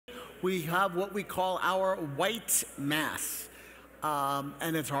we have what we call our white Mass.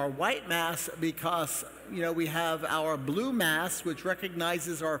 And it's our white Mass because, we have our blue Mass, which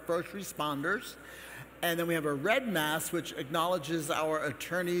recognizes our first responders. And then we have a red Mass, which acknowledges our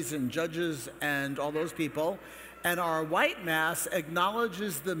attorneys and judges and all those people. And our white Mass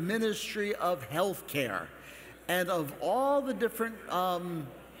acknowledges the ministry of healthcare. And of all the different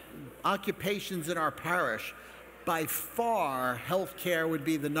occupations in our parish, by far, healthcare would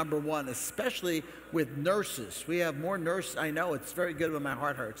be the number one, especially with nurses. We have more nurses. I know, it's very good when my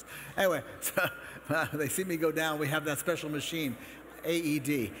heart hurts. Anyway, so, they see me go down. We have that special machine.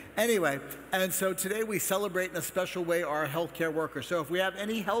 AED. Anyway, and so today we celebrate in a special way our healthcare workers. So if we have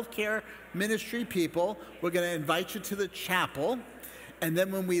any healthcare ministry people, we're going to invite you to the chapel. And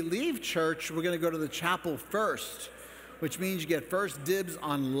then when we leave church, we're going to go to the chapel first, which means you get first dibs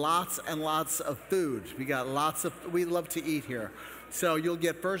on lots and lots of food. We love to eat here. So you'll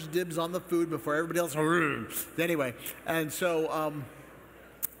get first dibs on the food before everybody else. Anyway, and so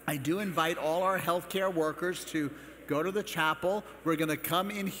I do invite all our healthcare workers to go to the chapel. We're going to come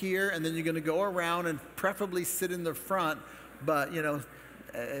in here, and then you're going to go around and preferably sit in the front. But,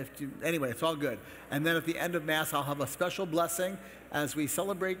 anyway, it's all good. And then at the end of Mass, I'll have a special blessing as we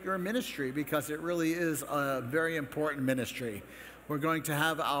celebrate your ministry, because it really is a very important ministry. We're going to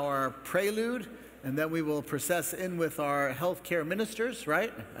have our prelude, and then we will process in with our healthcare ministers,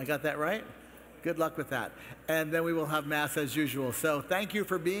 right? I got that right? Good luck with that. And then we will have Mass as usual. So thank you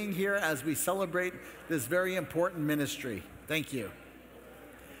for being here as we celebrate this very important ministry. Thank you.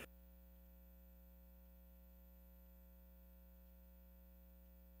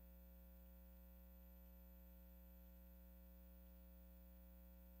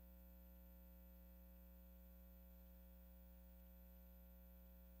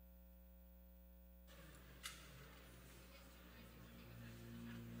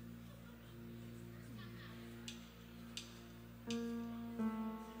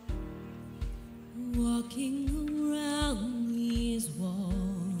 Walking around these walls,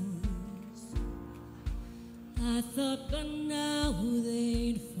 I thought by now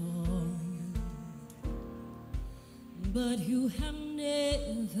they'd fall, but you have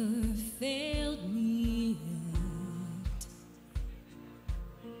never failed me yet.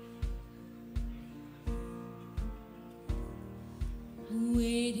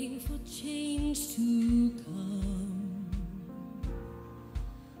 Waiting for change to come,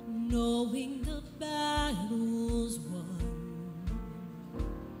 knowing the battle's won,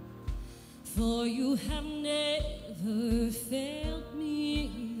 for you have never failed me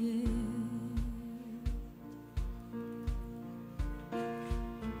yet.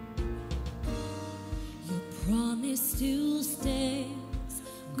 Your promise still stands,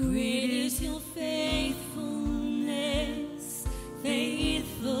 great is your faithfulness,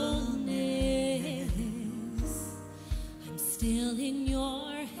 faithfulness. I'm still in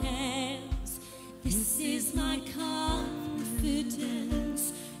your hands, this is my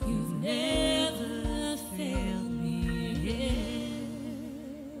confidence, you've never failed me yet.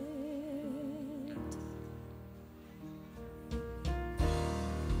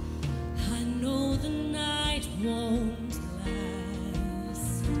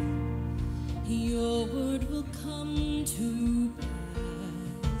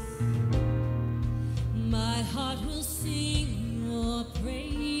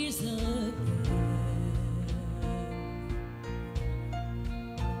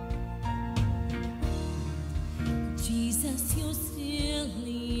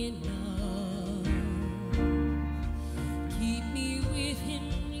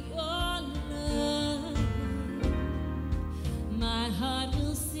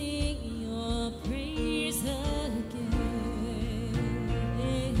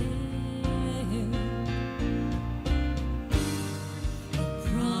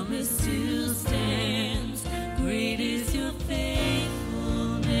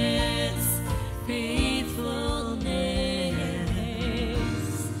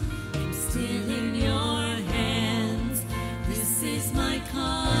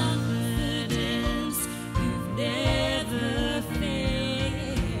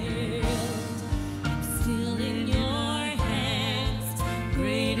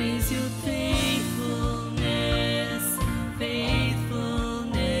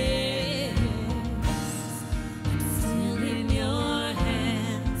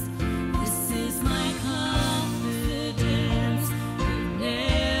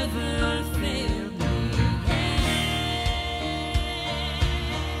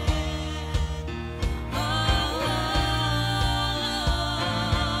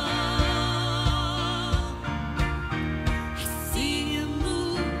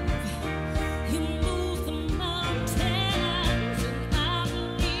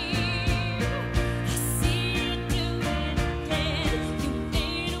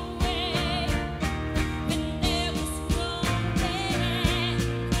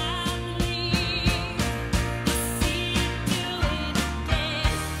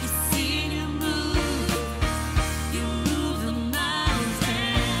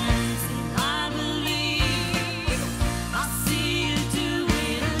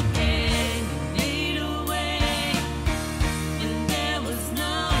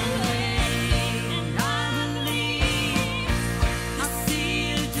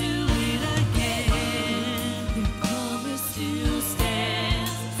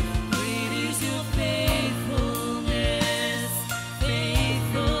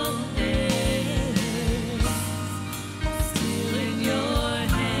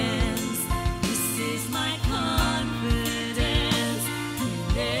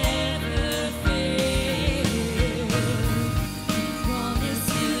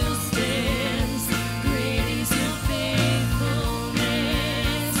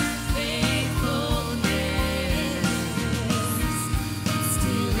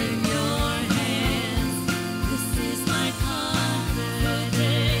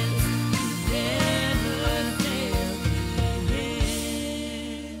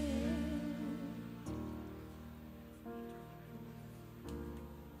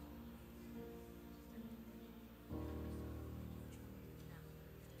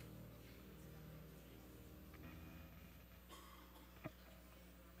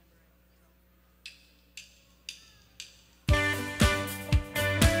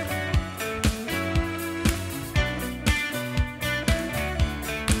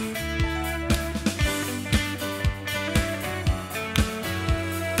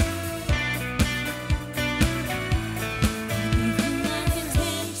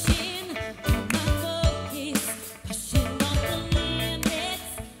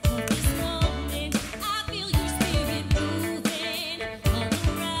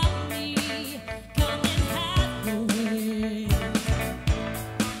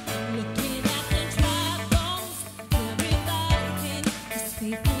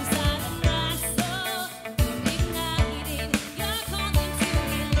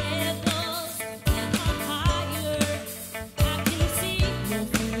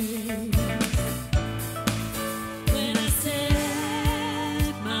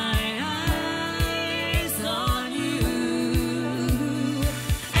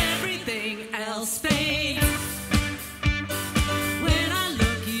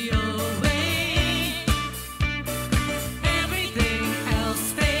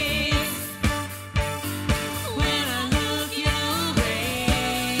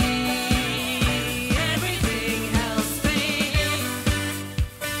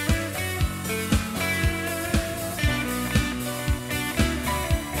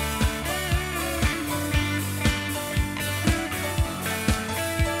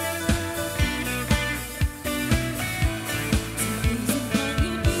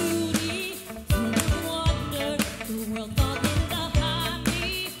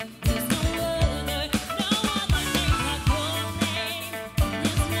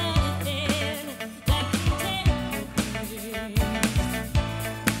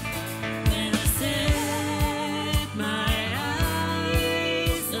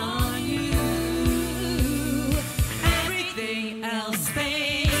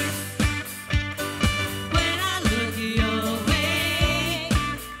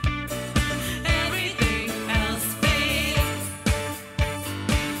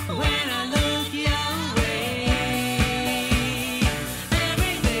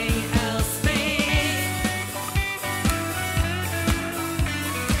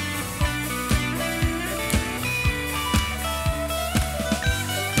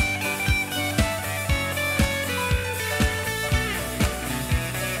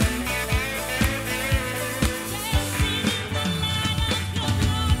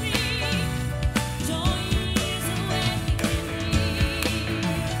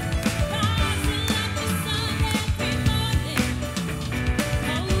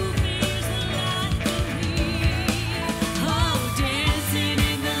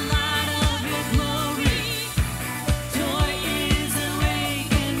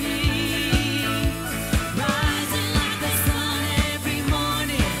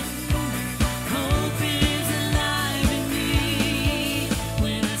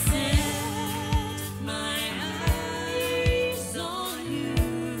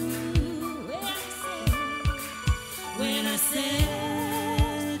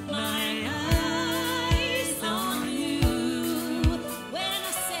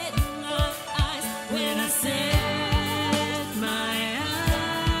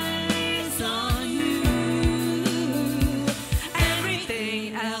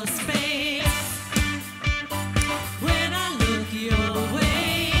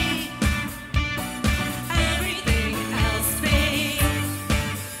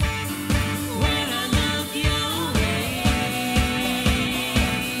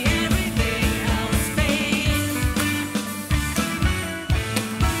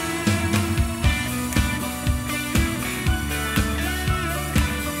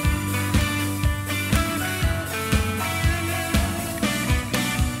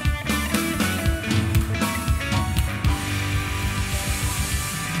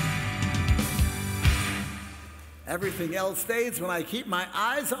 Everything else fades when I keep my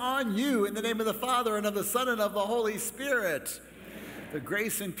eyes on you. In the name of the Father, and of the Son, and of the Holy Spirit. The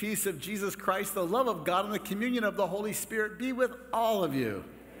grace and peace of Jesus Christ, the love of God, and the communion of the Holy Spirit be with all of you.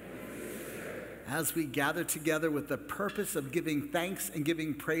 As we gather together with the purpose of giving thanks and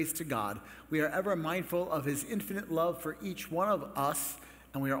giving praise to God, we are ever mindful of his infinite love for each one of us,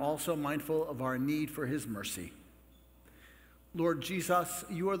 and we are also mindful of our need for his mercy. Lord Jesus,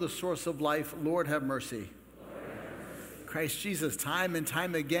 you are the source of life. Lord, have mercy. Christ Jesus, time and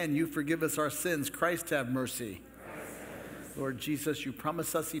time again, you forgive us our sins. Christ, have mercy. Lord Jesus, you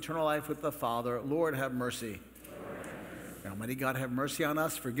promise us eternal life with the Father. Lord, have mercy. Almighty God, have mercy on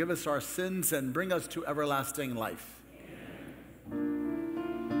us, forgive us our sins, and bring us to everlasting life. Glory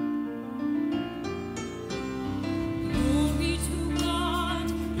to God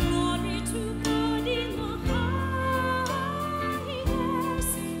in the highest,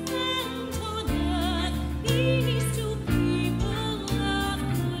 and on earth peace to people of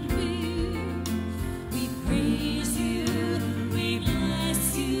good will. We praise you, we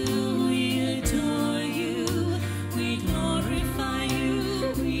bless you, we adore you, we glorify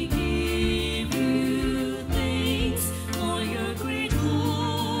you, we give you thanks for your great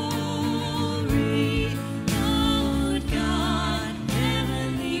glory, Lord God,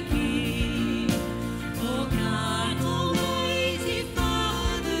 heavenly King, oh God, almighty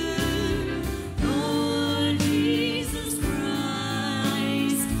Father, Lord Jesus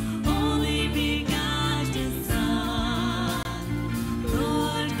Christ, only begotten Son,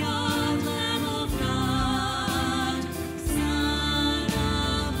 Lord God, Lamb of God, Son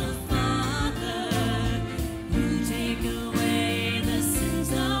of the Father, you take away the sins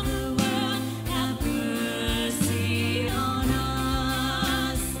of the world, have mercy on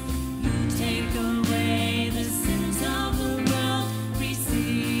us. You take away the sins of the world,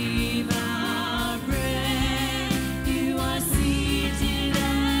 receive our prayer. You are seated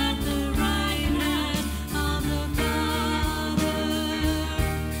at the right hand of the Father.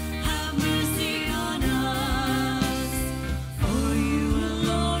 Have mercy on us, for you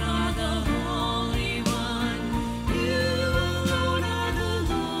alone are the Holy One. You alone are the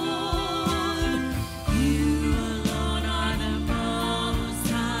Lord. You alone are the Most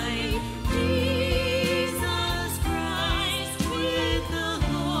High. Jesus Christ with the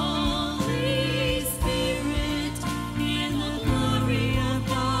Holy Spirit, in the glory of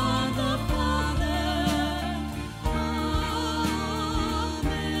God the Father.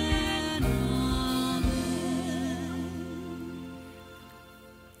 Amen. Amen.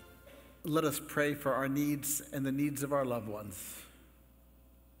 Let us pray for our needs and the needs of our loved ones.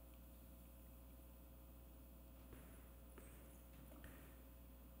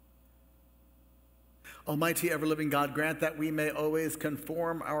 Almighty, ever-living God, grant that we may always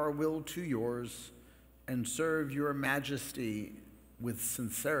conform our will to yours and serve your majesty with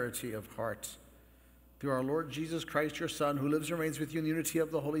sincerity of heart. Through our Lord Jesus Christ, your Son, who lives and reigns with you in the unity of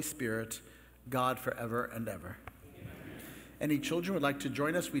the Holy Spirit, God forever and ever. Any children would like to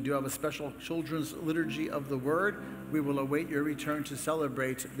join us? We do have a special children's liturgy of the word. We will await your return to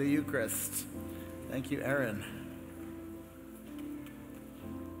celebrate the Eucharist. Thank you, Aaron.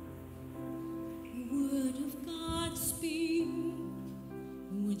 Word of God speak,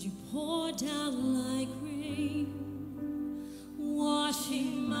 would you pour down like rain,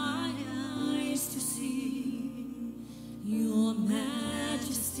 washing my eyes to see your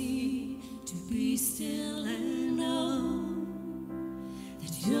majesty, to be still and know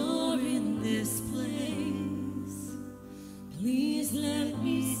that you're in this place. Please let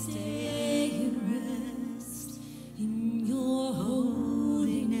me stay and rest in your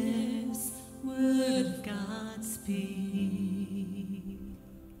holiness. Word of God speak.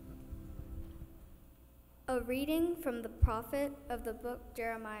 A reading from the prophet of the book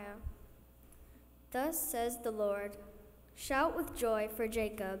Jeremiah. Thus says the Lord, shout with joy for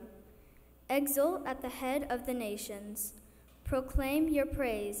Jacob. Exult at the head of the nations. Proclaim your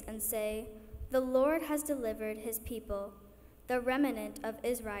praise and say, the Lord has delivered his people, the remnant of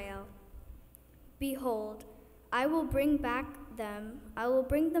Israel. Behold, I will bring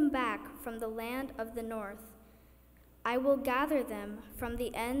them back from the land of the north. I will gather them from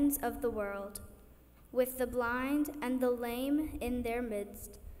the ends of the world, with the blind and the lame in their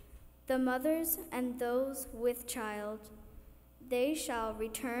midst, the mothers and those with child. They shall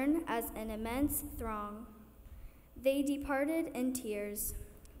return as an immense throng. They departed in tears,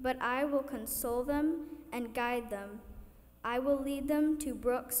 but I will console them and guide them. I will lead them to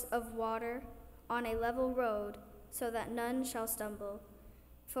brooks of water on a level road, so that none shall stumble.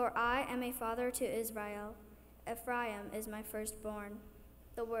 For I am a father to Israel. Ephraim is my firstborn.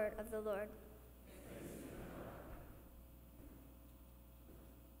 The word of the Lord.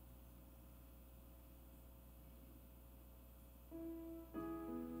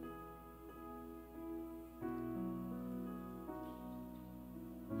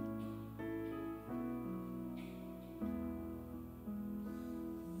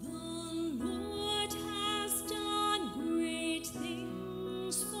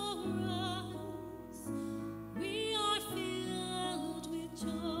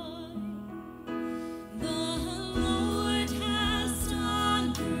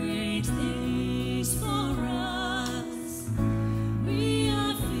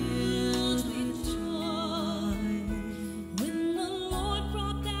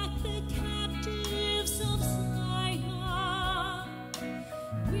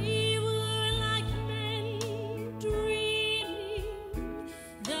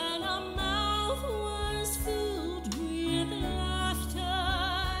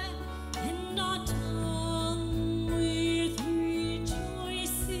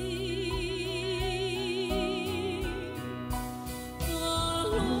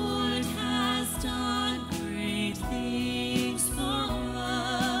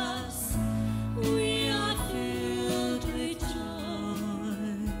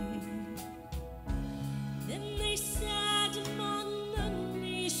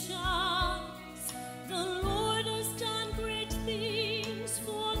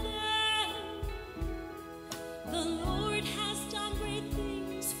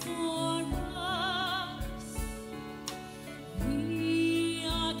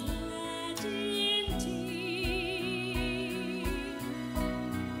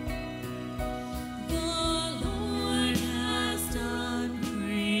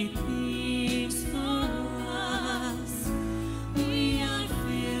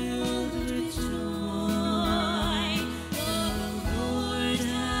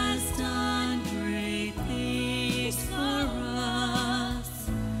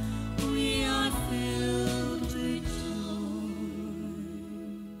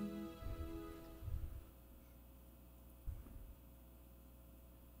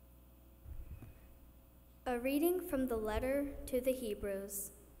 A reading from the letter to the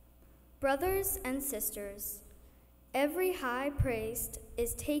Hebrews. Brothers and sisters, every high priest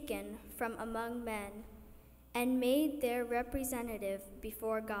is taken from among men and made their representative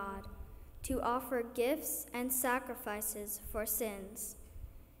before God to offer gifts and sacrifices for sins.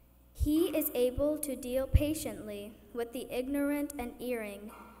 He is able to deal patiently with the ignorant and erring,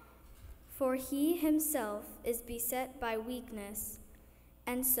 for he himself is beset by weakness,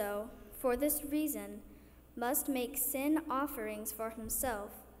 and so, for this reason, must make sin offerings for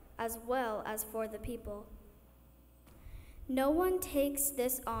himself as well as for the people. No one takes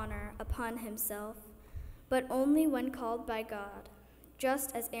this honor upon himself, but only when called by God,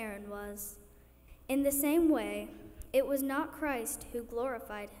 just as Aaron was. In the same way, it was not Christ who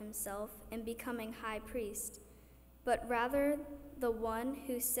glorified himself in becoming high priest, but rather the one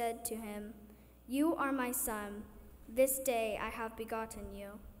who said to him, "You are my son, this day I have begotten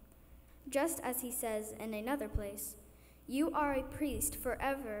you." Just as he says in another place, "You are a priest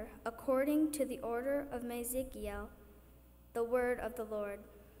forever according to the order of Melchizedek." The word of the Lord.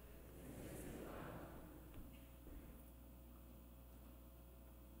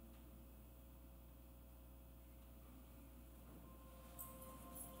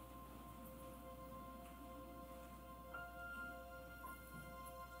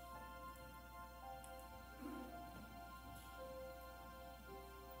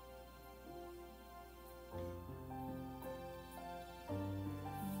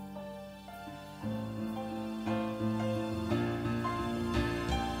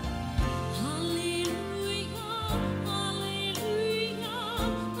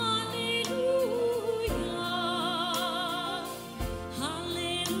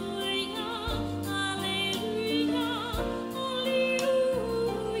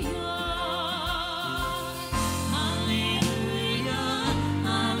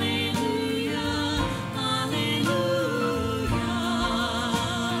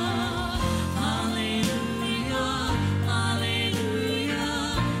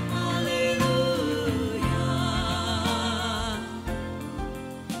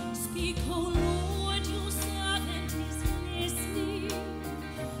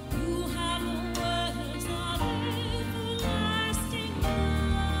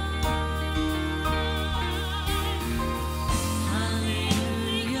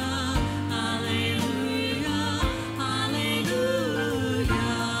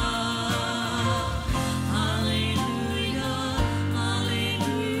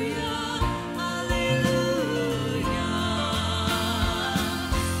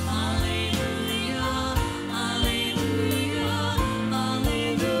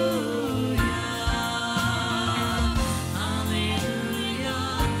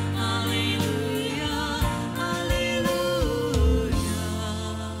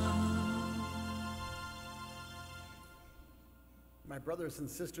 Brothers and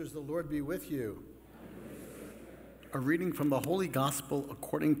sisters, the Lord be with you. A reading from the Holy Gospel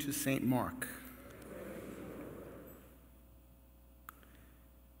according to St. Mark.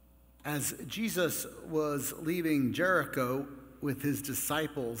 As Jesus was leaving Jericho with his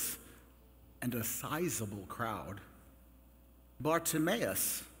disciples and a sizable crowd,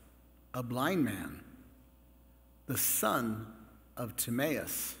 Bartimaeus, a blind man, the son of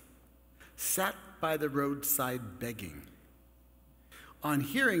Timaeus, sat by the roadside begging. On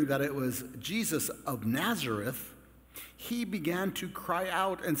hearing that it was Jesus of Nazareth, he began to cry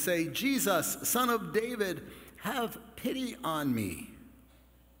out and say, "Jesus, Son of David, have pity on me."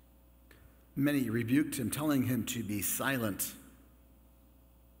 Many rebuked him, telling him to be silent.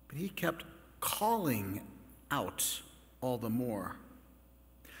 But he kept calling out all the more,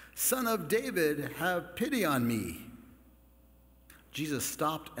 "Son of David, have pity on me." Jesus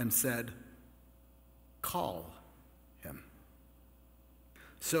stopped and said, "Call him."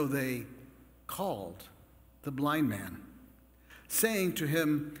 So they called the blind man, saying to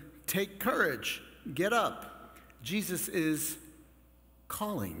him, "Take courage, get up. Jesus is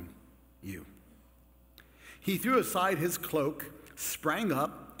calling you." He threw aside his cloak, sprang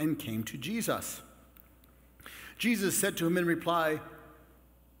up, and came to Jesus. Jesus said to him in reply,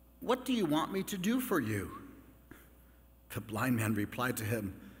 "What do you want me to do for you?" The blind man replied to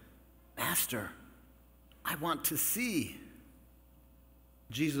him, "Master, I want to see."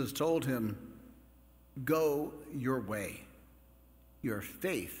 Jesus told him, "Go your way. Your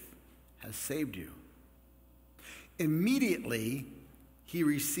faith has saved you." Immediately, he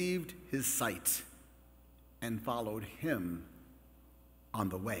received his sight and followed him on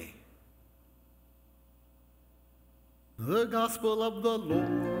the way. The Gospel of the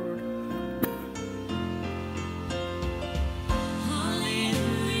Lord.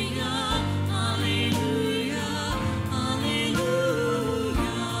 Hallelujah, hallelujah.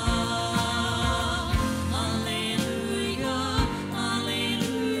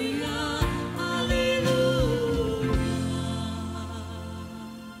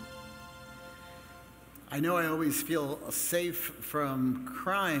 I know I always feel safe from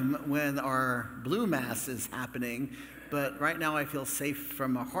crime when our blue mass is happening, but right now I feel safe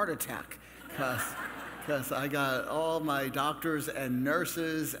from a heart attack because I got all my doctors and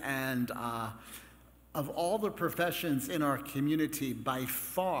nurses, and of all the professions in our community, by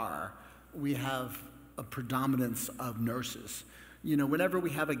far we have a predominance of nurses. You know, whenever we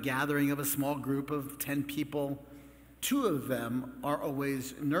have a gathering of a small group of 10 people, 2 of them are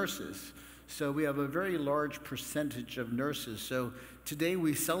always nurses. So we have a very large percentage of nurses. So today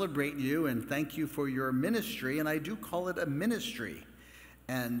we celebrate you and thank you for your ministry, and I do call it a ministry,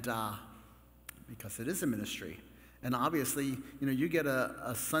 and because it is a ministry. And obviously, you know, you get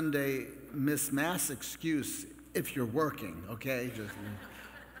a Sunday miss mass excuse if you're working, okay?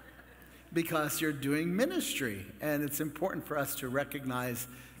 Because you're doing ministry, and it's important for us to recognize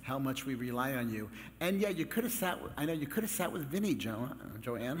how much we rely on you. And yeah, you could have sat with, I know you could have sat with Vinny,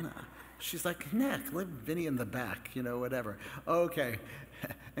 Joanne. She's like, Nick, leave Vinny in the back, you know, whatever. Okay.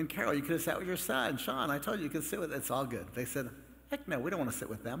 And Carol, you could have sat with your son, Sean. I told you could sit with, it's all good. They said, heck no, we don't want to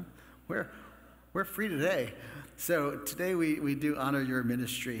sit with them. We're free today. So today we do honor your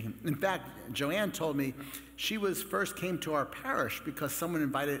ministry. In fact, Joanne told me she first came to our parish because someone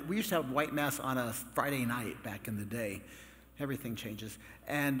invited, we used to have white mass on a Friday night back in the day. Everything changes.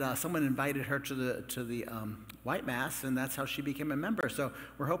 And someone invited her to the white mass, and that's how she became a member. So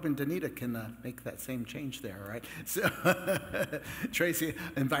we're hoping Danita can make that same change there, right? So Tracy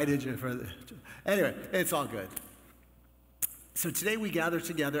invited you anyway, it's all good. So today we gather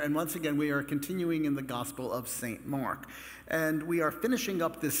together, and once again we are continuing in the Gospel of St. Mark. And we are finishing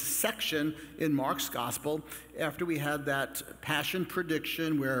up this section in Mark's Gospel after we had that passion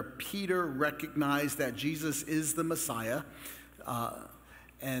prediction where Peter recognized that Jesus is the Messiah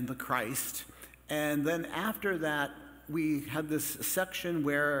and the Christ. And then after that, we had this section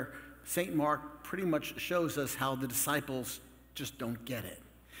where St. Mark pretty much shows us how the disciples just don't get it.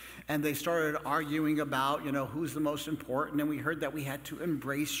 And they started arguing about, you know, who's the most important. And we heard that we had to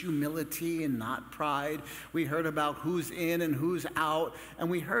embrace humility and not pride. We heard about who's in and who's out. And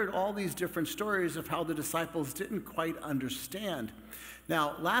we heard all these different stories of how the disciples didn't quite understand.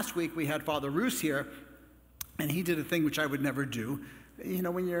 Now, last week we had Father Roos here, and he did a thing which I would never do. You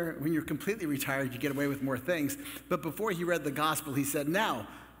know, when you're completely retired, you get away with more things. But before he read the gospel, he said, now,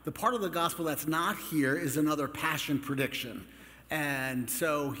 the part of the gospel that's not here is another passion prediction. And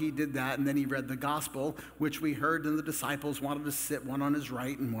so he did that, and then he read the gospel, which we heard, and the disciples wanted to sit one on his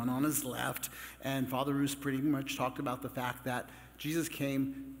right and one on his left. And Father Roos pretty much talked about the fact that Jesus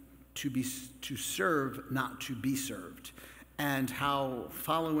came to serve, not to be served. And how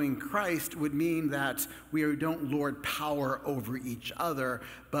following Christ would mean that we don't lord power over each other,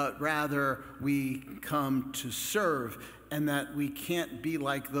 but rather we come to serve, and that we can't be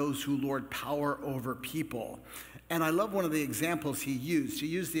like those who lord power over people. And I love one of the examples he used. He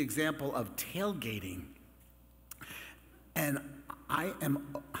used the example of tailgating. And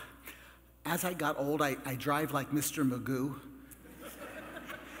as I got old, I drive like Mr. Magoo.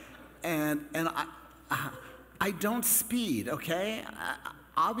 And I don't speed, okay?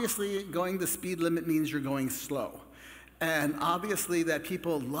 Obviously, going the speed limit means you're going slow. And obviously that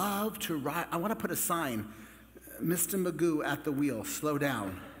people love to ride. I want to put a sign, Mr. Magoo at the wheel, slow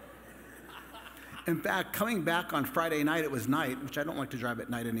down. In fact, coming back on Friday night, it was night, which I don't like to drive at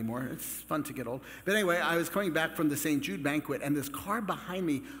night anymore. It's fun to get old. But anyway, I was coming back from the St. Jude banquet, and this car behind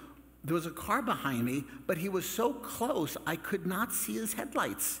me, there was a car behind me, but he was so close, I could not see his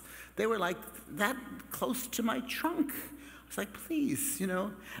headlights. They were like that close to my trunk. I was like, please, you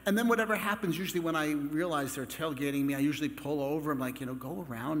know. And then whatever happens, usually when I realize they're tailgating me, I usually pull over. I'm like, you know, go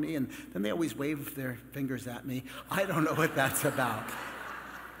around me. And then they always wave their fingers at me. I don't know what that's about.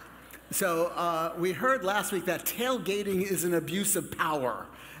 So we heard last week that tailgating is an abuse of power.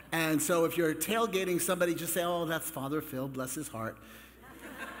 And so if you're tailgating somebody, just say, oh, that's Father Phil, bless his heart.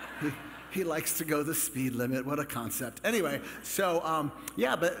 He likes to go the speed limit. What a concept. Anyway, so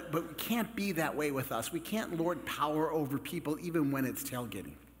yeah, but we can't be that way with us. We can't lord power over people even when it's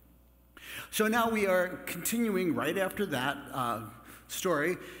tailgating. So now we are continuing right after that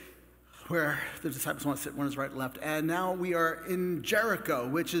story, where the disciples want to sit one is right and left. And now we are in Jericho,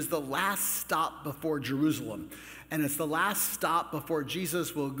 which is the last stop before Jerusalem. And it's the last stop before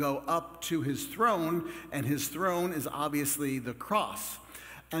Jesus will go up to his throne, and his throne is obviously the cross.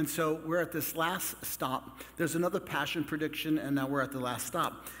 And so we're at this last stop. There's another passion prediction, and now we're at the last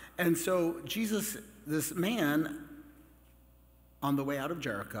stop. And so Jesus, this man on the way out of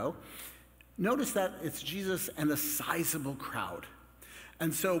Jericho, notice that it's Jesus and a sizable crowd.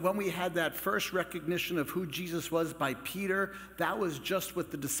 And so when we had that first recognition of who Jesus was by Peter, that was just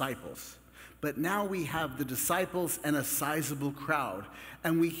with the disciples. But now we have the disciples and a sizable crowd.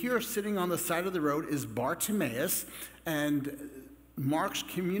 And we hear sitting on the side of the road is Bartimaeus, and Mark's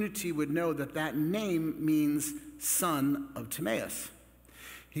community would know that that name means son of Timaeus.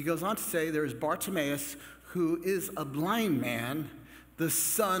 He goes on to say there's Bartimaeus, who is a blind man, the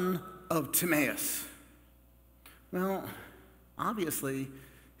son of Timaeus. Well, obviously,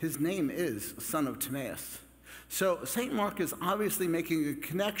 his name is son of Timaeus. So St. Mark is obviously making a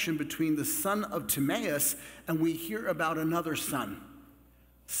connection between the son of Timaeus and we hear about another son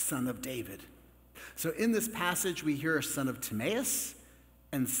of David. So in this passage, we hear a son of Timaeus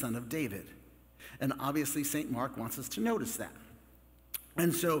and son of David. And obviously, St. Mark wants us to notice that.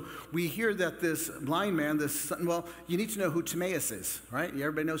 And so we hear that this blind man, this son, well, you need to know who Timaeus is, right?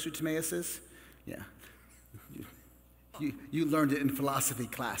 Everybody knows who Timaeus is? Yeah. You learned it in philosophy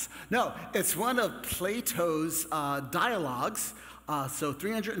class. No, it's one of Plato's dialogues.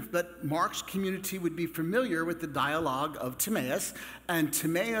 But Mark's community would be familiar with the dialogue of Timaeus. And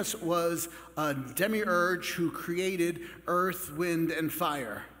Timaeus was a demiurge who created earth, wind, and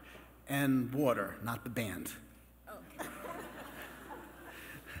fire, and water, not the band. Okay.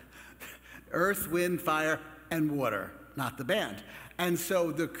 Earth, wind, fire, and water, not the band. And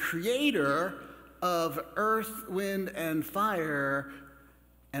so the creator of earth, wind, and fire,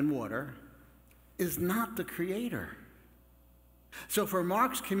 and water is not the creator. So for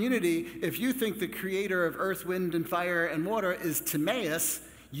Mark's community, if you think the creator of earth, wind, and fire, and water is Timaeus,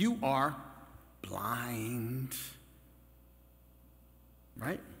 you are blind.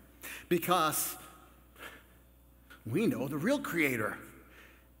 Right? Because we know the real creator,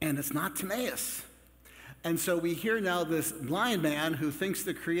 and it's not Timaeus. And so we hear now this blind man who thinks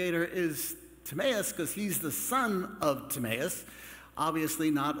the creator is Timaeus because he's the son of Timaeus. Obviously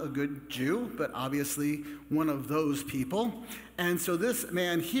not a good Jew, but obviously one of those people. And so this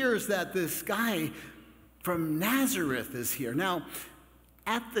man hears that this guy from Nazareth is here. Now,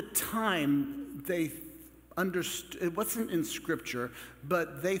 at the time, they understood, it wasn't in Scripture,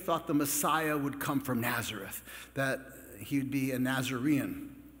 but they thought the Messiah would come from Nazareth, that he would be a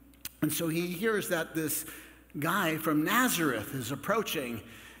Nazarene. And so he hears that this guy from Nazareth is approaching,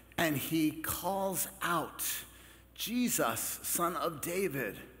 and he calls out, Jesus, son of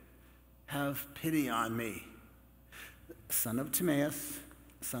David, have pity on me. Son of Timaeus,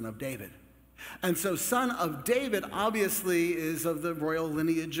 son of David. And so son of David obviously is of the royal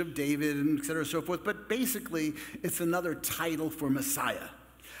lineage of David and et cetera, so forth, but basically it's another title for Messiah.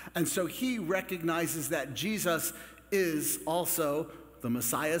 And so he recognizes that Jesus is also the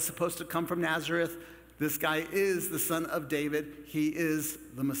Messiah, supposed to come from Nazareth. This guy is the son of David. He is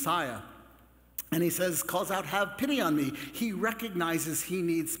the Messiah. And he says, calls out, have pity on me. He recognizes he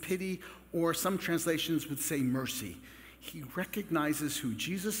needs pity, or some translations would say mercy. He recognizes who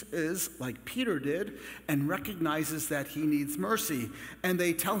Jesus is, like Peter did, and recognizes that he needs mercy. And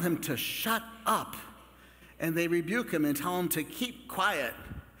they tell him to shut up. And they rebuke him and tell him to keep quiet.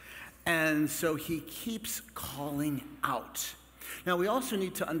 And so he keeps calling out. Now, we also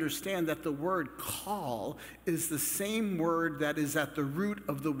need to understand that the word call is the same word that is at the root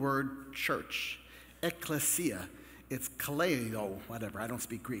of the word church, ecclesia. It's kaleo, whatever. I don't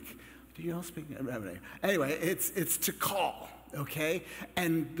speak Greek. Do you all speak? Anyway, it's to call, okay?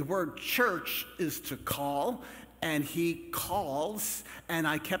 And the word church is to call, and he calls, and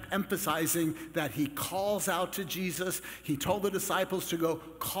I kept emphasizing that he calls out to Jesus. He told the disciples to go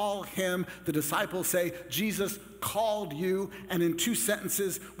call him. The disciples say, Jesus called you, and in 2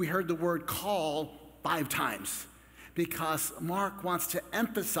 sentences, we heard the word call 5 times, because Mark wants to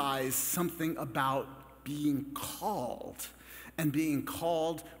emphasize something about being called, and being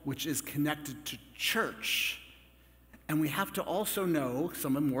called, which is connected to church. And we have to also know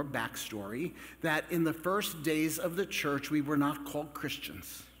some more backstory, that in the first days of the church, we were not called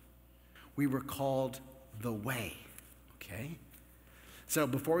Christians. We were called the Way, okay? So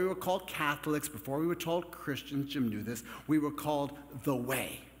before we were called Catholics, before we were called Christians, Jim knew this, we were called the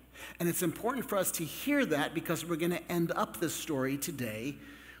Way. And it's important for us to hear that, because we're going to end up this story today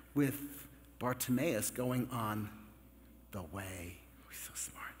with Bartimaeus going on the way. We're so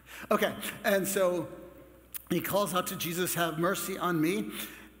smart. Okay, and so he calls out to Jesus, have mercy on me.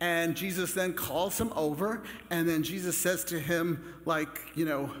 And Jesus then calls him over, and then Jesus says to him, like,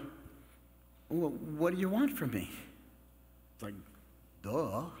 well, what do you want from me? It's like,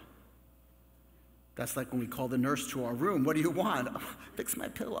 duh. That's like when we call the nurse to our room. What do you want? Fix my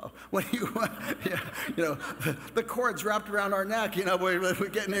pillow. What do you want? Yeah, the cord's wrapped around our neck. We're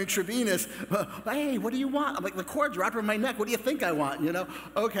getting intravenous. Hey, what do you want? I'm like, the cord's wrapped around my neck. What do you think I want?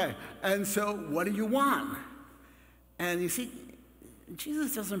 Okay. And so, what do you want? And you see,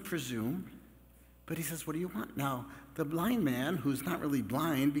 Jesus doesn't presume, but he says, what do you want? Now, the blind man, who's not really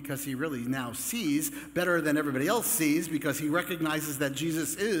blind because he really now sees better than everybody else sees because he recognizes that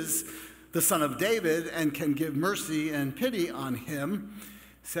Jesus is the Son of David and can give mercy and pity on him,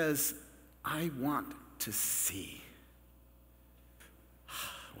 says, I want to see.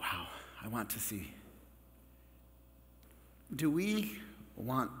 Wow, I want to see. Do we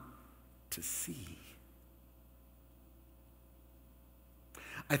want to see?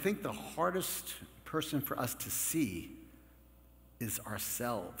 I think the hardest person for us to see is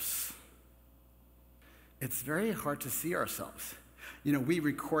ourselves. It's very hard to see ourselves. You know, we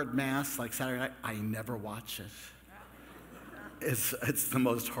record Mass like Saturday night. I never watch it. It's the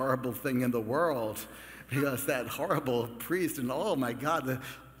most horrible thing in the world because that horrible priest and oh my God,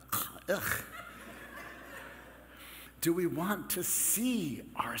 ugh. Do we want to see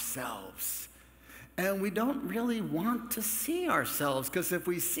ourselves? And we don't really want to see ourselves because if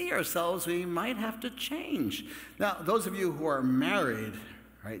we see ourselves, we might have to change. Now, those of you who are married,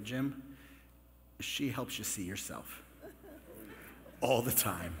 right, Jim? She helps you see yourself. All the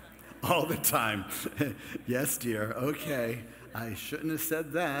time. All the time. Yes, dear. Okay. I shouldn't have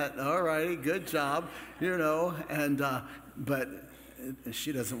said that. All righty. Good job. You know, and, but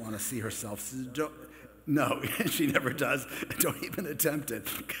she doesn't want to see herself. So no, she never does. Don't even attempt it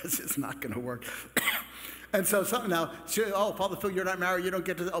because it's not going to work. And so now, oh, Father Phil, you're not married. You don't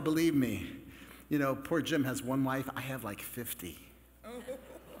get to, oh, believe me. You know, poor Jim has one wife. I have like 50.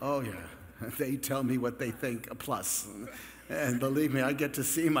 Oh, yeah. They tell me what they think, a plus. And believe me, I get to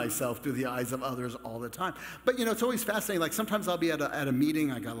see myself through the eyes of others all the time. But, you know, it's always fascinating. Like sometimes I'll be at a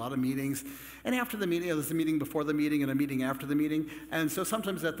meeting. I got a lot of meetings. And after the meeting, there's a meeting before the meeting and a meeting after the meeting. And so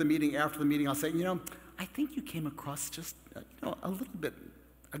sometimes at the meeting after the meeting, I'll say, you know, I think you came across just, you know, a little bit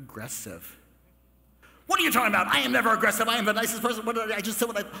aggressive. What are you talking about? I am never aggressive. I am the nicest person. What did I just said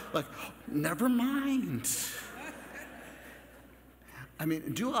what I, like, never mind. I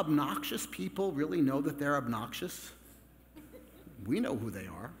mean, do obnoxious people really know that they're obnoxious? We know who they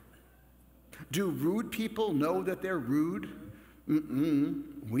are. Do rude people know that they're rude?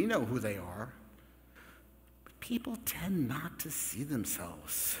 We know who they are. But people tend not to see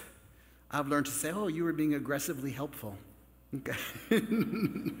themselves. I've learned to say, oh, you were being aggressively helpful. Okay.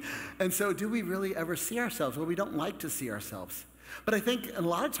 And so do we really ever see ourselves? Well, we don't like to see ourselves. But I think a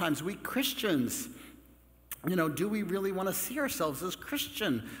lot of times we Christians, you know, do we really want to see ourselves as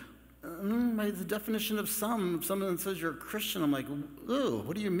Christian? By the definition of someone says you're a Christian, I'm like, ooh,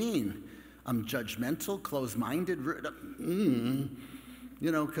 what do you mean? I'm judgmental, closed-minded,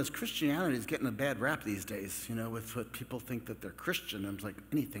 you know, because Christianity is getting a bad rap these days, you know, with what people think that they're Christian. I'm like,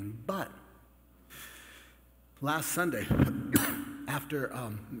 anything but. Last Sunday, after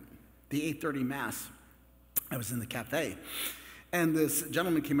the 8:30 Mass, I was in the cafe, and this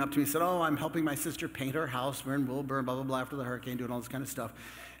gentleman came up to me and said, oh, I'm helping my sister paint her house. We're in Wilbur, blah, blah, blah, after the hurricane, doing all this kind of stuff.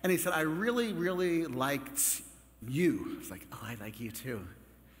 And he said, I really, really liked you. I was like, oh, I like you too.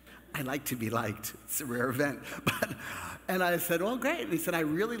 I like to be liked. It's a rare event. And I said, well, great. And he said, I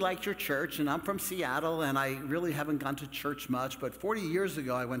really liked your church, and I'm from Seattle, and I really haven't gone to church much, but 40 years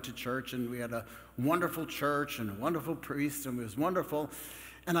ago I went to church, and we had a wonderful church and a wonderful priest, and it was wonderful.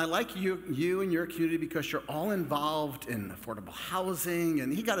 And I like you and your community because you're all involved in affordable housing,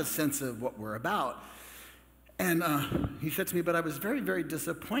 and he got a sense of what we're about. And he said to me, but I was very, very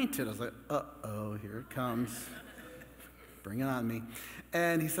disappointed. I was like, uh-oh, here it comes. Bring it on me.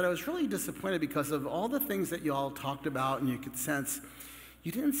 And he said, I was really disappointed because of all the things that you all talked about and you could sense,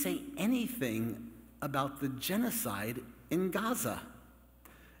 you didn't say anything about the genocide in Gaza.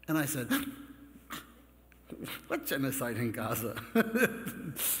 And I said, what genocide in Gaza?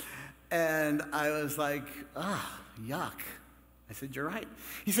 And I was like, yuck. I said, you're right.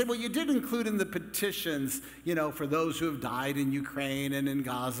 He said, well, you did include in the petitions, you know, for those who have died in Ukraine and in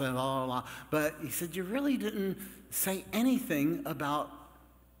Gaza and blah, blah, blah. But he said, you really didn't say anything about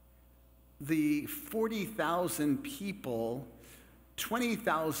the 40,000 people,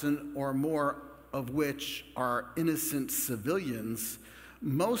 20,000 or more of which are innocent civilians,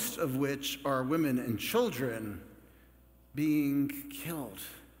 most of which are women and children being killed.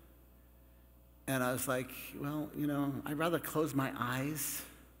 And I was like, well, you know, I'd rather close my eyes.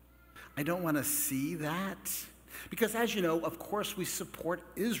 I don't want to see that. Because as you know, of course, we support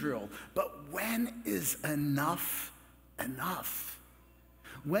Israel. But when is enough enough?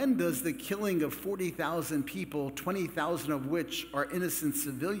 When does the killing of 40,000 people, 20,000 of which are innocent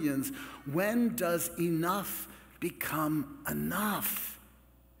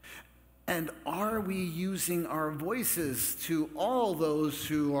And are we using our voices to all those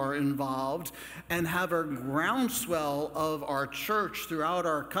who are involved and have a groundswell of our church throughout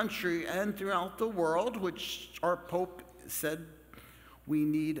our country and throughout the world, which our Pope said we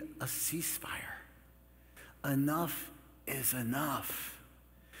need a ceasefire. Enough is enough.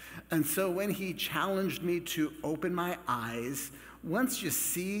 And so when he challenged me to open my eyes, once you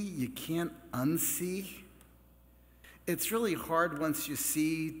see, you can't unsee. It's really hard once you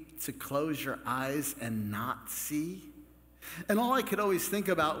see to close your eyes and not see. And all I could always think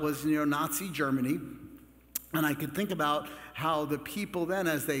about was, Nazi Germany. And I could think about how the people then,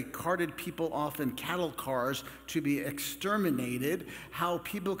 as they carted people off in cattle cars to be exterminated, how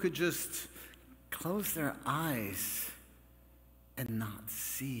people could just close their eyes and not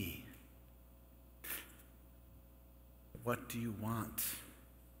see. What do you want?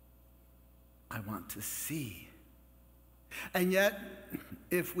 I want to see. And yet,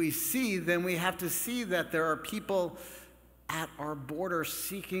 if we see, then we have to see that there are people at our border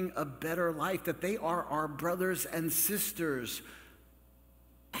seeking a better life, that they are our brothers and sisters.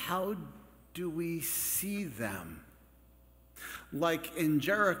 How do we see them? Like in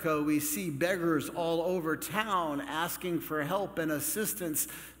Jericho, we see beggars all over town asking for help and assistance.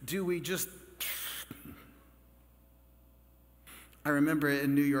 Do we just... I remember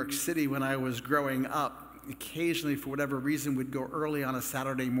in New York City when I was growing up, occasionally, for whatever reason, we'd go early on a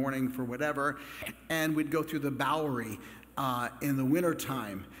Saturday morning for whatever, and we'd go through the Bowery in the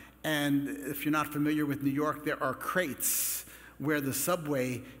wintertime. And if you're not familiar with New York, there are crates where the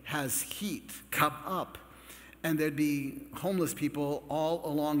subway has heat come up. And there'd be homeless people all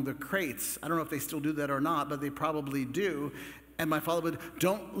along the crates. I don't know if they still do that or not, but they probably do. And my father would,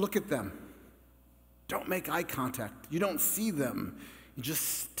 don't look at them. Don't make eye contact. You don't see them. You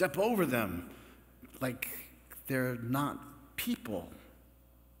just step over them like they're not people.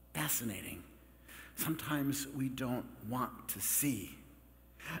 Fascinating. Sometimes we don't want to see.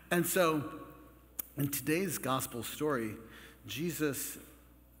 And so in today's gospel story, Jesus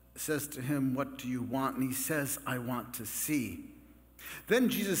says to him, what do you want? And he says, I want to see. Then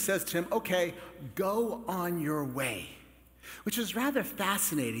Jesus says to him, okay, go on your way. Which is rather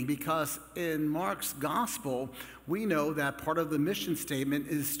fascinating because in Mark's gospel, we know that part of the mission statement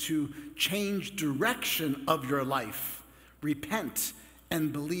is to change direction of your life, repent,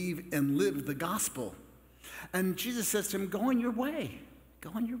 and believe and live the gospel. And Jesus says to him, go on your way.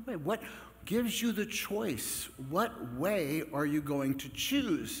 Go on your way. What gives you the choice? What way are you going to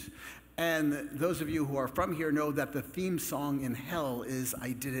choose? And those of you who are from here know that the theme song in hell is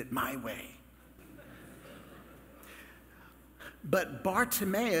I Did It My Way. But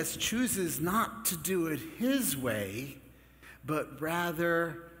Bartimaeus chooses not to do it his way, but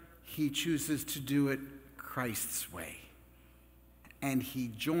rather he chooses to do it Christ's way. And he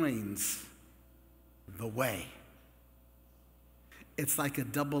joins the way. It's like a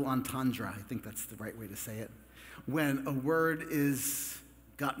double entendre. I think that's the right way to say it. When a word is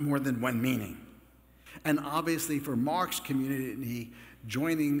got more than one meaning. And obviously for Mark's community,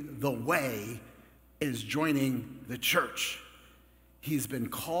 joining the way is joining the church. He's been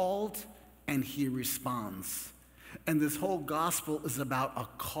called and he responds. And this whole gospel is about a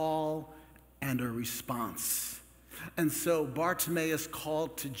call and a response. And so Bartimaeus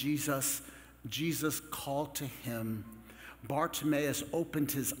called to Jesus. Jesus called to him. Bartimaeus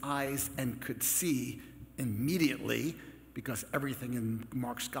opened his eyes and could see immediately, because everything in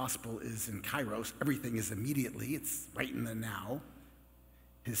Mark's gospel is in kairos. Everything is immediately. It's right in the now.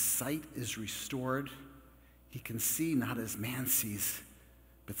 His sight is restored. He can see not as man sees,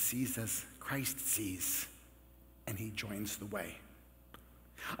 but sees as Christ sees, and he joins the way.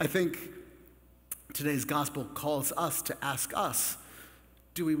 I think today's gospel calls us to ask us,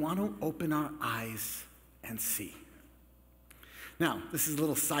 do we want to open our eyes and see? Now, this is a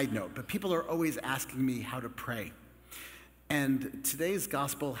little side note, but people are always asking me how to pray. And today's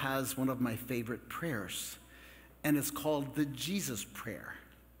gospel has one of my favorite prayers, and it's called the Jesus Prayer.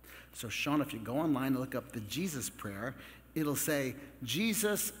 So, Sean, if you go online and look up the Jesus Prayer, it'll say,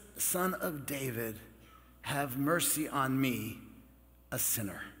 Jesus, Son of David, have mercy on me, a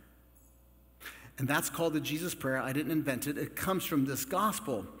sinner. And that's called the Jesus Prayer. I didn't invent it. It comes from this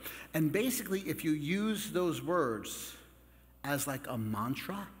gospel. And basically, if you use those words as like a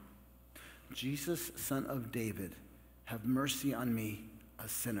mantra, Jesus, Son of David, have mercy on me, a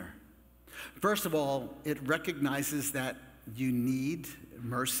sinner. First of all, it recognizes that you need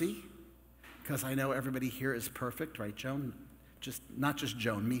mercy, because I know everybody here is perfect, right, Joan? Not just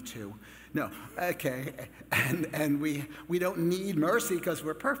Joan, me too. No, okay, and we don't need mercy because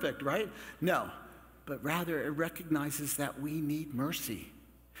we're perfect, right? No, but rather it recognizes that we need mercy.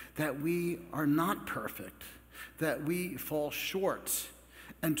 that we are not perfect, that we fall short,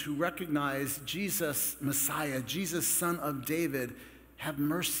 and to recognize Jesus, Messiah, Jesus, Son of David, have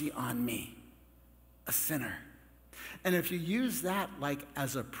mercy on me, a sinner. And if you use that like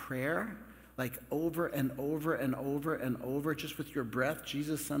as a prayer, like over and over and over and over, just with your breath,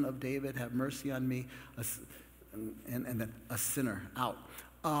 Jesus, Son of David, have mercy on me, and then a sinner out.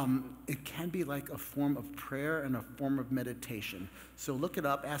 It can be like a form of prayer and a form of meditation. So look it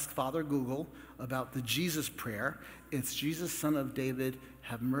up, ask Father Google about the Jesus prayer. It's Jesus, Son of David,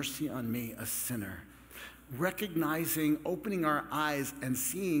 have mercy on me, a sinner. Recognizing, opening our eyes and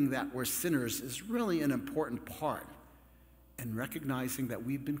seeing that we're sinners is really an important part. And recognizing that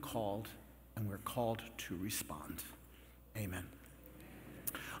we've been called and we're called to respond. Amen.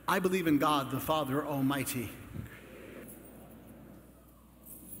 I believe in God, the Father Almighty.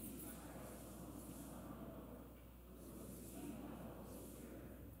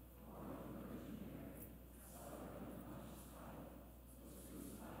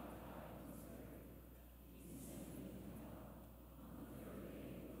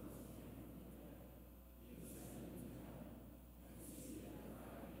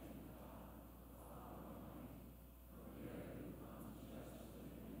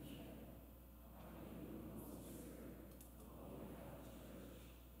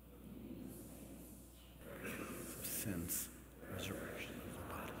 Sins, resurrection of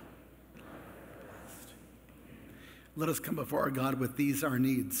the body. Let us come before our God with these our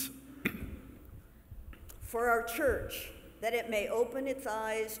needs. For our church, that it may open its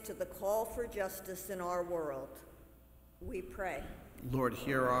eyes to the call for justice in our world, we pray. Lord,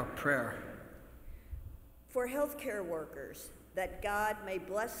 hear our prayer. For healthcare workers, that God may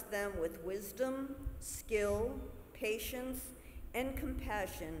bless them with wisdom, skill, patience, and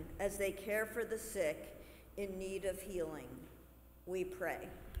compassion as they care for the sick in need of healing, we pray.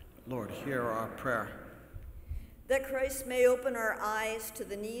 Lord, hear our prayer. That Christ may open our eyes to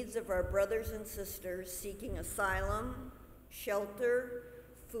the needs of our brothers and sisters seeking asylum, shelter,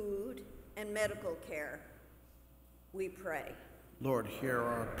 food, and medical care, we pray. Lord, hear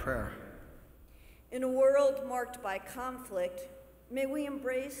our prayer. In a world marked by conflict, may we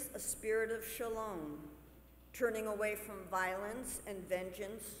embrace a spirit of shalom, turning away from violence and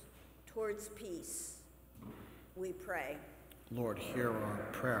vengeance towards peace, we pray. Lord, hear our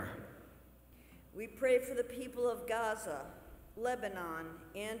prayer. We pray for the people of Gaza, Lebanon,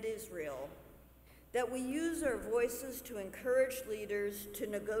 and Israel, that we use our voices to encourage leaders to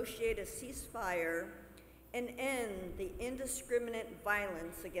negotiate a ceasefire and end the indiscriminate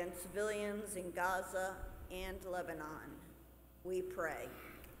violence against civilians in Gaza and Lebanon, we pray.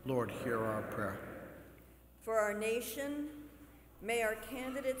 Lord, hear our prayer. For our nation, may our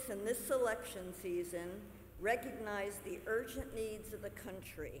candidates in this election season recognize the urgent needs of the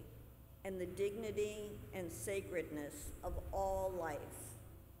country and the dignity and sacredness of all life,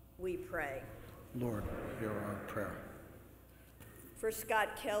 we pray. Lord, hear our prayer. For Scott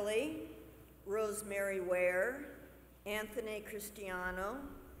Kelly, Rosemary Ware, Anthony Cristiano,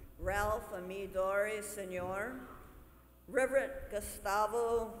 Ralph Amidore Senor, Reverend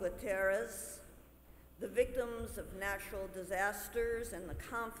Gustavo Gutierrez, the victims of natural disasters and the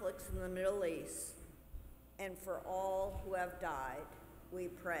conflicts in the Middle East, and for all who have died, we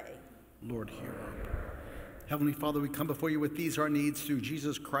pray. Lord, hear our prayer. Heavenly Father, we come before you with these our needs through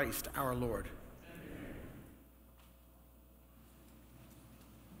Jesus Christ, our Lord.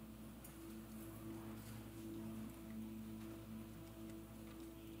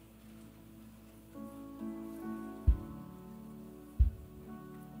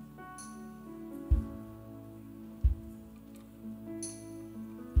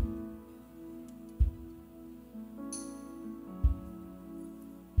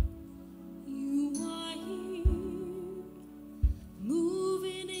 You are here,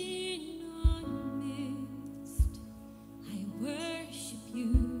 moving in our midst. I worship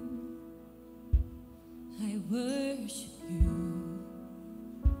you. I worship you.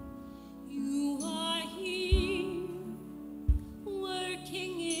 You are here,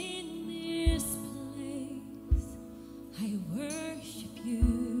 working in this place. I worship you.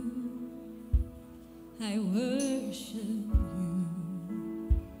 I worship you.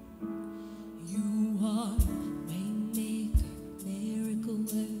 You are waymaker, miracle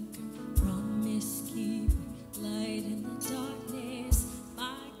worker, promise keeper, light in the darkness.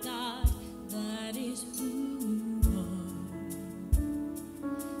 My God, that is who you are.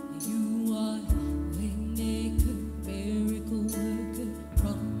 You are waymaker, miracle worker,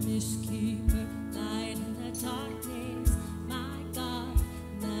 promise keeper, light in the darkness. My God,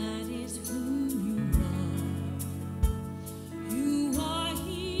 that is who you are.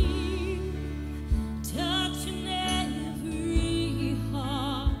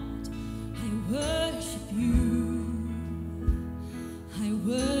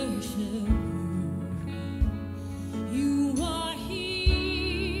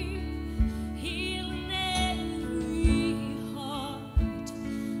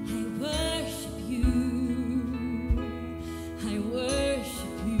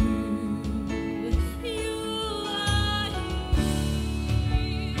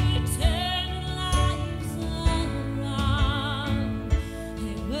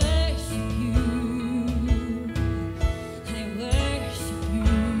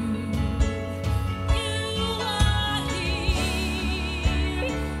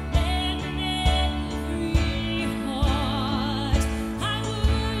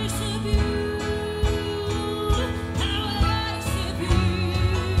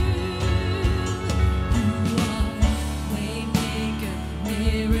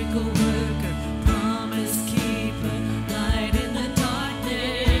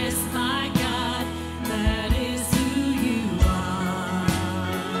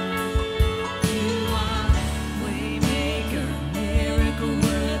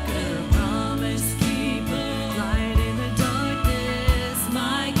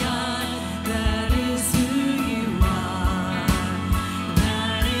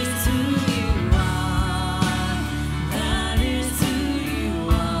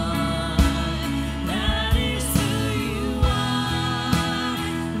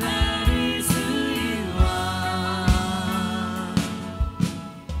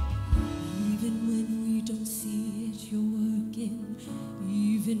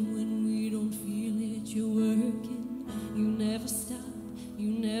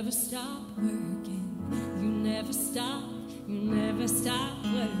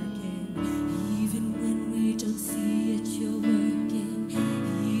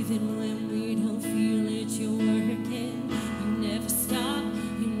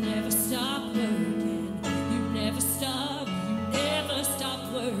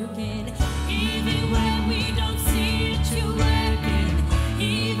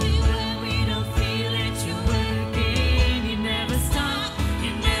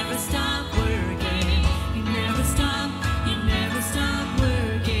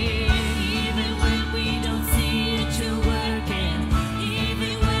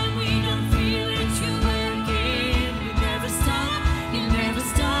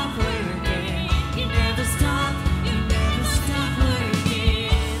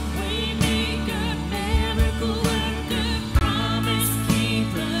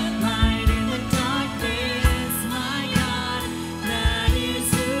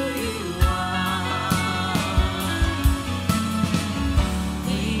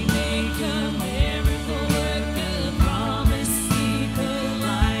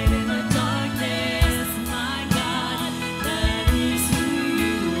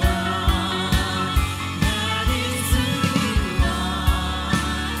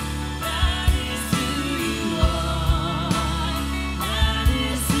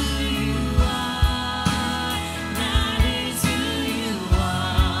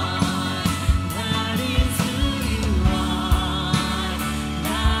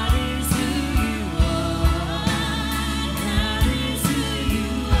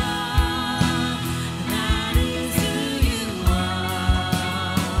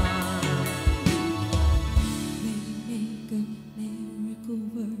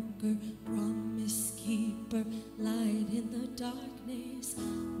 worker, promise keeper, light in the darkness.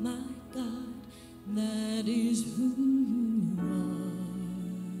 My God, that is who you are.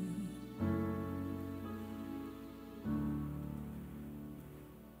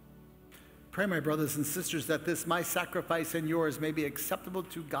 Pray, my brothers and sisters, that this my sacrifice and yours may be acceptable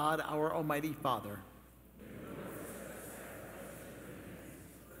to God, our Almighty Father.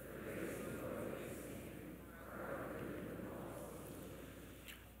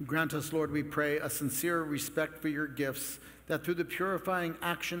 Grant us, Lord, we pray, a sincere respect for your gifts, that through the purifying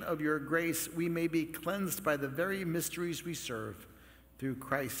action of your grace we may be cleansed by the very mysteries we serve, through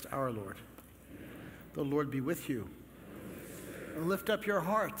Christ our Lord. Amen. The Lord be with you. And lift up your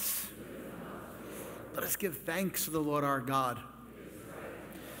hearts. Let us give thanks to the Lord our God.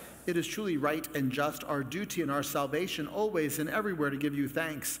 It is truly right and just, our duty and our salvation, always and everywhere to give you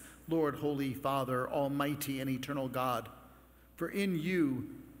thanks, Lord, Holy Father, Almighty and eternal God. For in you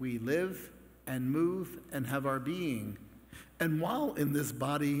we live and move and have our being. And while in this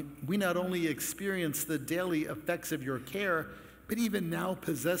body, we not only experience the daily effects of your care, but even now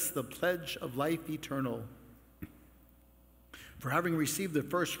possess the pledge of life eternal. For having received the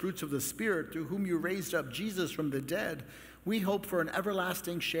first fruits of the Spirit, through whom you raised up Jesus from the dead, we hope for an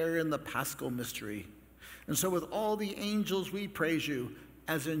everlasting share in the Paschal mystery. And so with all the angels we praise you,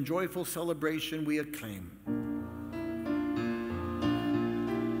 as in joyful celebration we acclaim.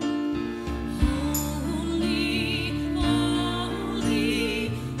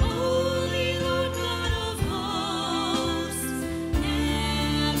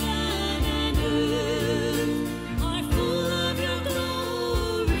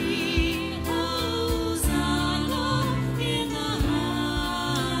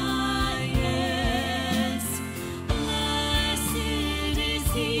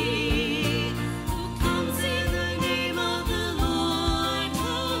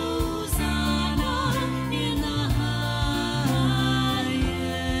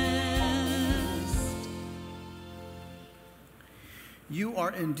 You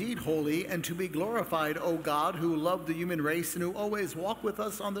are indeed holy and to be glorified, O God, who love the human race and who always walk with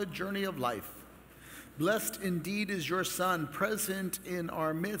us on the journey of life. Blessed indeed is your Son, present in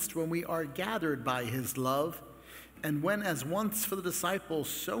our midst when we are gathered by his love, and when, as once for the disciples,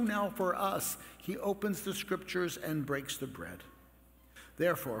 so now for us, he opens the scriptures and breaks the bread.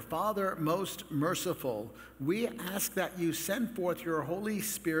 Therefore, Father most merciful, we ask that you send forth your Holy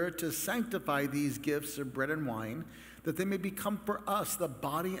Spirit to sanctify these gifts of bread and wine, that they may become for us the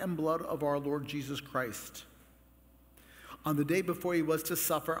body and blood of our Lord Jesus Christ. On the day before he was to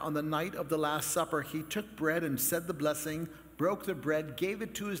suffer, on the night of the Last Supper, he took bread and said the blessing, broke the bread, gave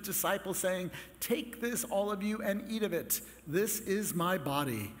it to his disciples, saying, "Take this, all of you, and eat of it. This is my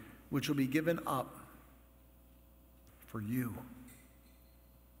body, which will be given up for you."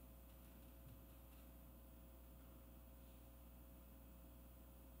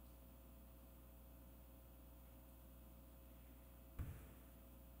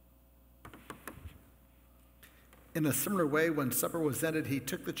 In a similar way, when supper was ended, he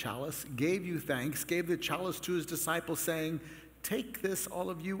took the chalice, gave you thanks, gave the chalice to his disciples, saying, "Take this, all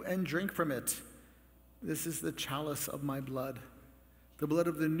of you, and drink from it. This is the chalice of my blood, the blood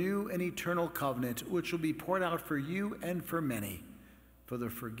of the new and eternal covenant, which will be poured out for you and for many for the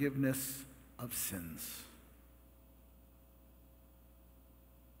forgiveness of sins."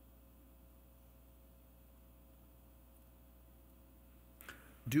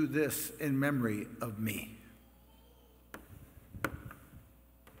 Do this in memory of me.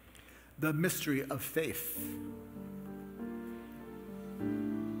 The mystery of faith.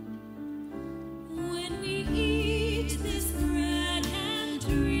 When we eat this bread and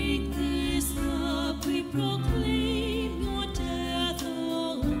drink this cup, we proclaim your death,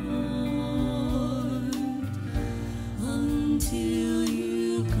 O Lord, until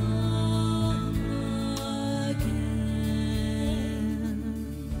you come again.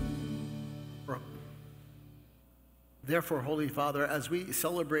 Therefore, Holy Father, as we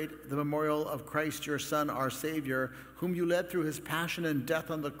celebrate the memorial of Christ, your Son, our Savior, whom you led through his passion and death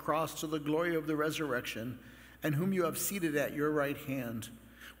on the cross to the glory of the resurrection, and whom you have seated at your right hand,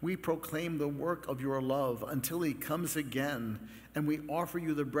 we proclaim the work of your love until he comes again, and we offer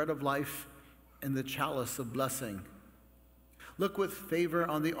you the bread of life and the chalice of blessing. Look with favor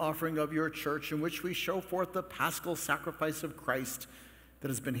on the offering of your church, in which we show forth the paschal sacrifice of Christ that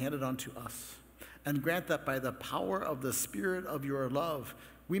has been handed on to us. And grant that by the power of the Spirit of your love,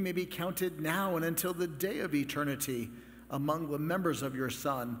 we may be counted now and until the day of eternity among the members of your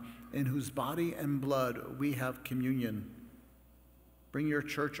Son, in whose body and blood we have communion. Bring your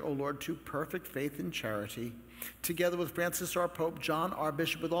church, O Lord, to perfect faith and charity, together with Francis our Pope, John our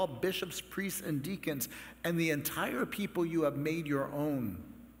Bishop, with all bishops, priests, and deacons, and the entire people you have made your own.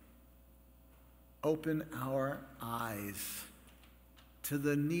 Open our eyes to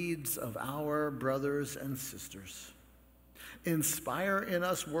the needs of our brothers and sisters. Inspire in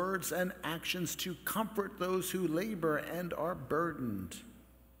us words and actions to comfort those who labor and are burdened.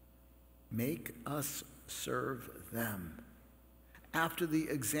 Make us serve them after the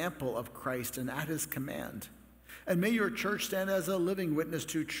example of Christ and at his command. And may your church stand as a living witness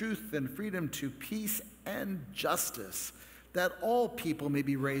to truth and freedom, to peace and justice, that all people may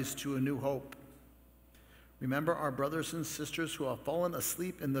be raised to a new hope. Remember our brothers and sisters who have fallen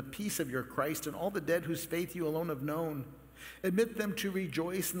asleep in the peace of your Christ, and all the dead whose faith you alone have known. Admit them to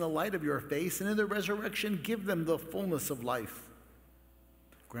rejoice in the light of your face, and in the resurrection give them the fullness of life.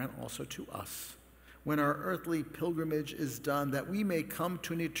 Grant also to us, when our earthly pilgrimage is done, that we may come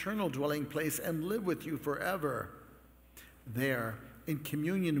to an eternal dwelling place and live with you forever. There, in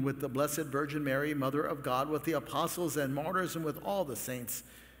communion with the Blessed Virgin Mary, Mother of God, with the apostles and martyrs, and with all the saints,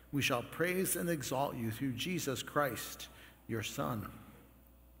 we shall praise and exalt you through Jesus Christ, your Son.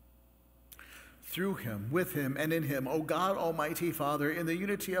 Through him, with him, and in him, O God, Almighty Father, in the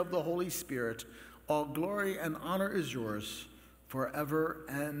unity of the Holy Spirit, all glory and honor is yours forever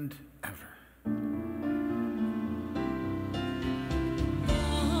and ever. Amen,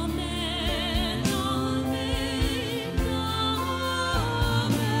 amen, amen, amen, amen.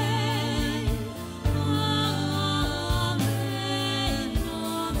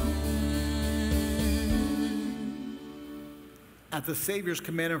 At the Savior's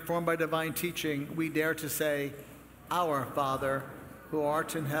command, informed by divine teaching, we dare to say, Our Father, who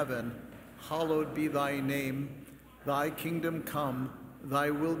art in heaven, hallowed be thy name. Thy kingdom come,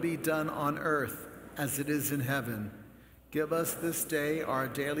 thy will be done on earth as it is in heaven. Give us this day our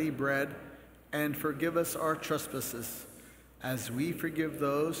daily bread, and forgive us our trespasses, as we forgive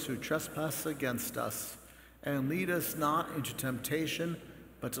those who trespass against us. And lead us not into temptation,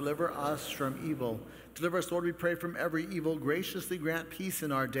 but deliver us from evil. Deliver us, Lord, we pray, from every evil. Graciously grant peace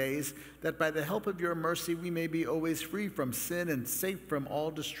in our days, that by the help of your mercy we may be always free from sin and safe from all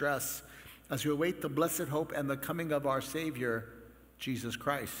distress, as we await the blessed hope and the coming of our Savior, Jesus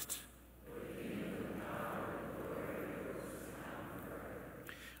Christ.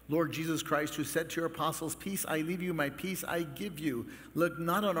 Lord Jesus Christ, who said to your apostles, Peace I leave you, my peace I give you. Look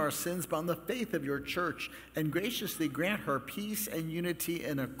not on our sins, but on the faith of your church, and graciously grant her peace and unity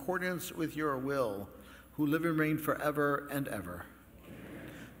in accordance with your will, who live and reign forever and ever.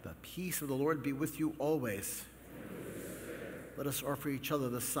 Amen. The peace of the Lord be with you always. Let us offer each other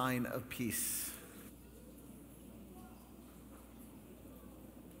the sign of peace.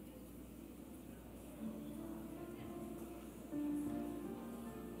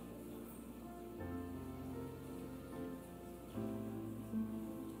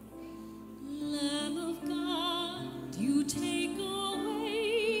 Lamb of God, you take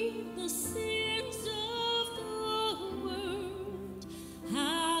away the sins of the world.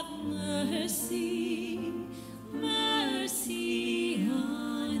 Have mercy, mercy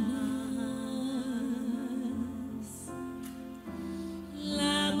on us.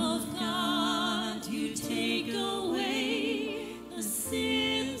 Lamb of God, you take away the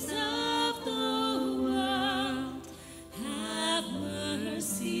sins of the world. Have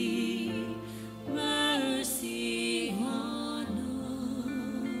mercy, mercy on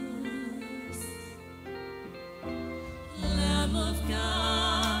us. Lamb of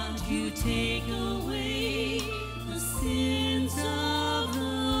God, you take away the sins of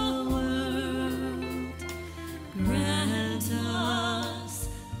the world. Grant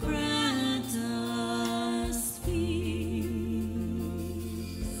us peace.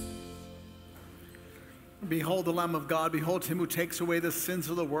 Behold the Lamb of God, behold him who takes away the sins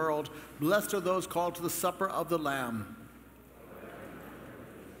of the world. Blessed are those called to the supper of the Lamb.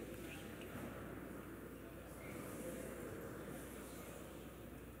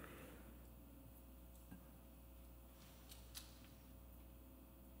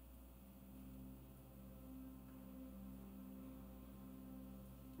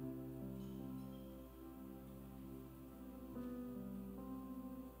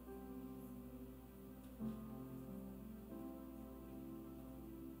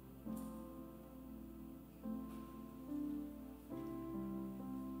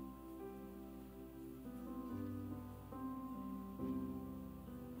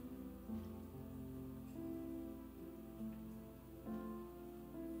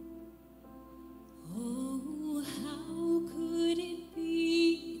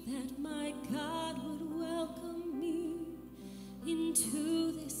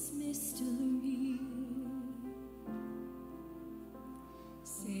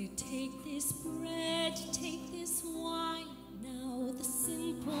 Take this bread, take this wine, now the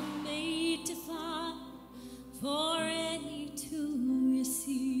simple made divine, for any to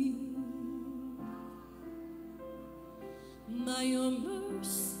receive. By your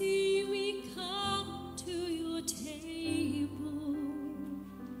mercy we come to your table.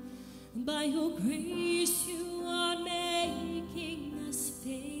 By your grace you are making us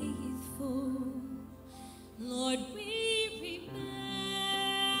faithful. Lord, we remember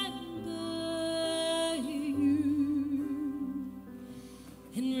you,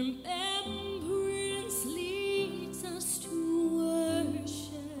 and remembrance leads us to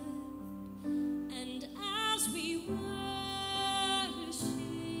worship. And as we worship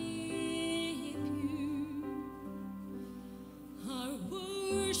you, our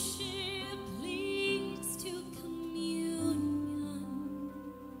worship leads to communion.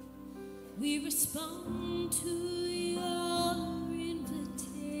 We respond to your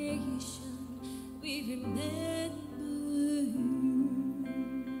invitation. We remember you.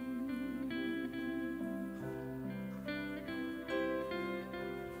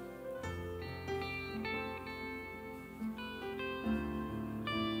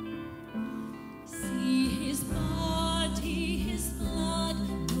 See his body, his blood,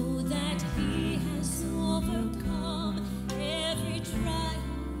 know that he has overcome every trial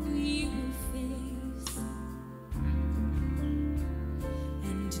we will face,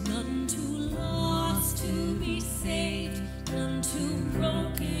 and none too lost to be saved, none too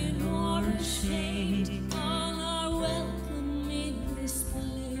broken or ashamed, all are welcome in this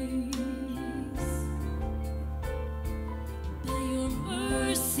place. By your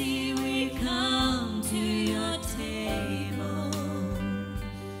mercy we come to your table.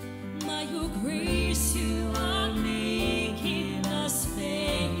 By your grace you are making us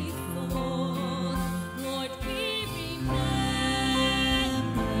faithful. Lord, we remember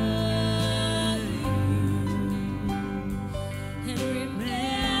you, and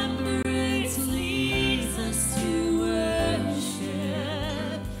remembrance leads us to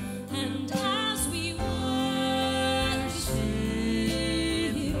worship. And as we worship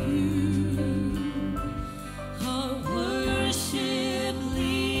you, our worship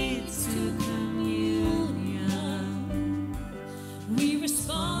leads to communion. We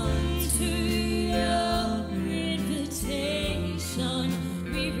respond to your invitation.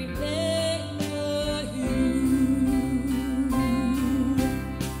 We remember you.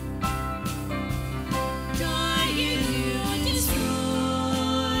 Dying, you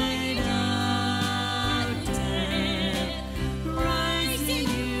destroyed our death. Rising,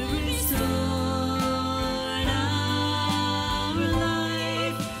 you restored our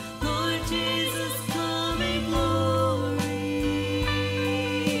life. Lord Jesus, come in glory.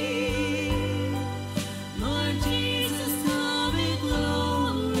 Lord Jesus, come in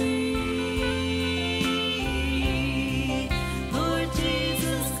glory. Lord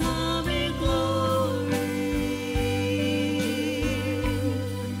Jesus, come in glory.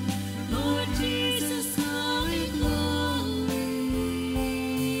 Lord Jesus, come in glory.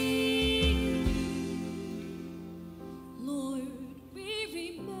 Lord, we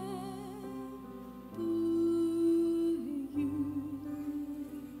remember you,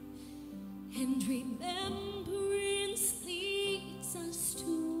 and remembrance leads us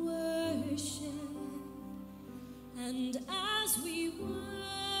to worship. And as we worship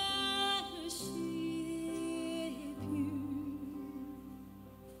you,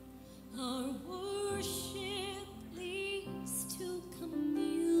 our worship leads to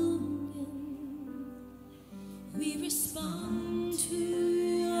communion. We respond to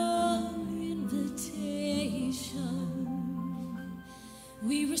your invitation.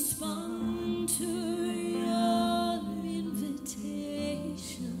 We respond to your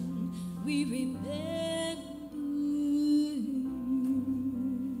invitation. We remember you.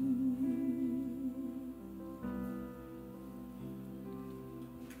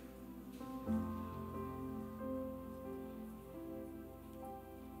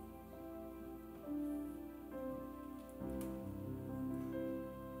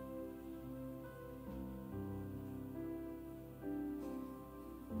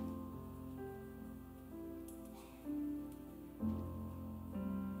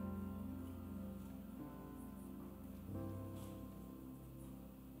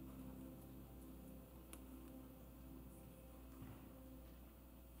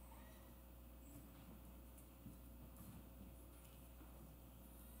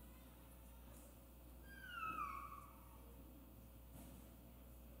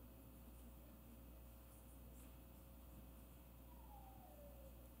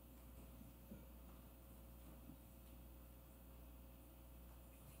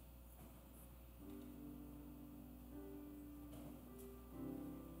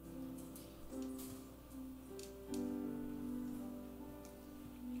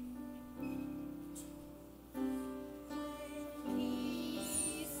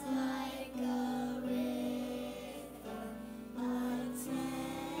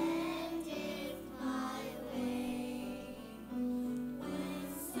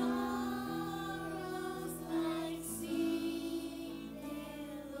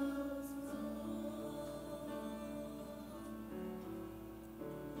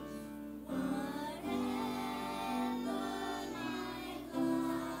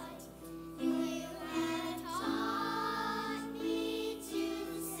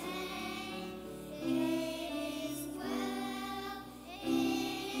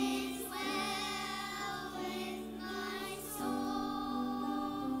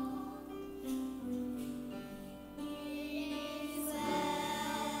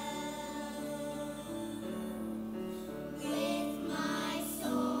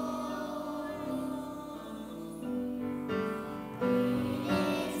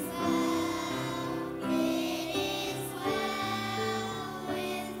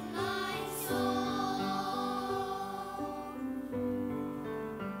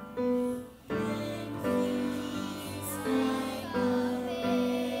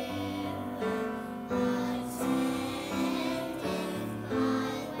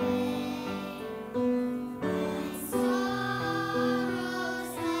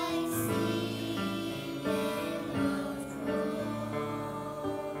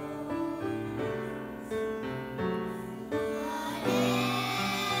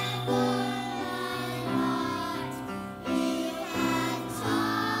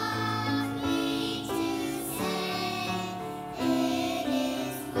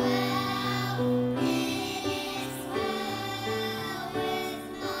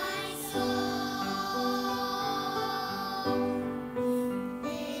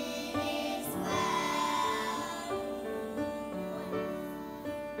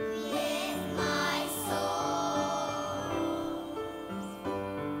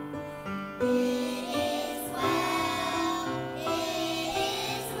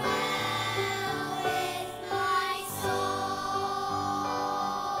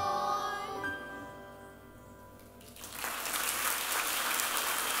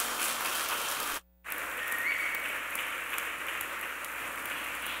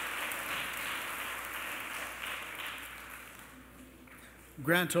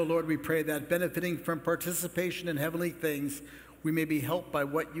 Grant, O Lord, we pray that benefiting from participation in heavenly things, we may be helped by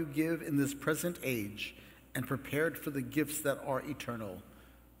what you give in this present age and prepared for the gifts that are eternal.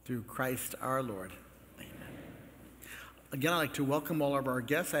 Through Christ our Lord. Amen. Again, I'd like to welcome all of our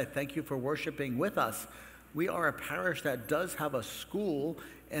guests. I thank you for worshiping with us. We are a parish that does have a school,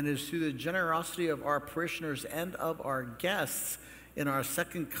 and it is through the generosity of our parishioners and of our guests in our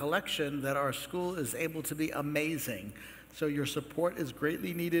second collection that our school is able to be amazing. So your support is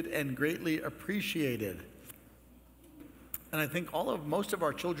greatly needed and greatly appreciated. And I think most of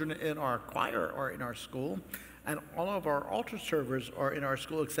our children in our choir are in our school, and all of our altar servers are in our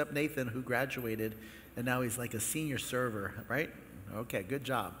school except Nathan, who graduated, and now he's like a senior server, right? Okay, good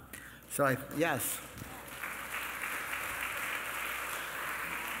job. So yes.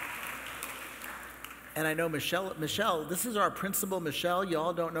 And I know Michelle, this is our principal, Michelle.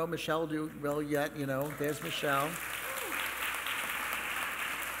 Y'all don't know Michelle well yet, you know. There's Michelle.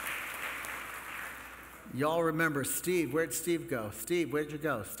 Y'all remember Steve. Where'd Steve go? Steve, where'd you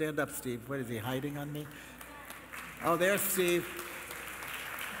go? Stand up, Steve. What, is he hiding on me? Oh, there's Steve.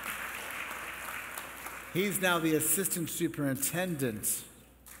 He's now the assistant superintendent.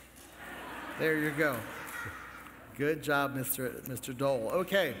 There you go. Good job, Mr. Dole.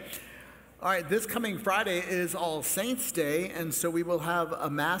 Okay. All right, this coming Friday is All Saints Day, and so we will have a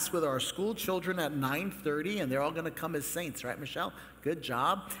Mass with our school children at 9:30, and they're all going to come as saints, right, Michelle? Good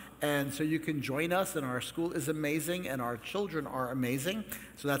job. And so you can join us, and our school is amazing, and our children are amazing.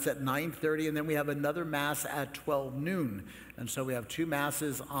 So that's at 9:30, and then we have another Mass at 12 noon. And so we have two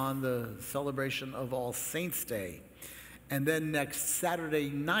Masses on the celebration of All Saints Day. And then next Saturday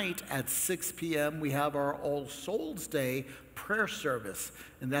night at 6 p.m., we have our All Souls Day prayer service.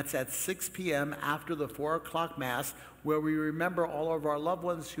 And that's at 6 p.m. after the 4 o'clock Mass, where we remember all of our loved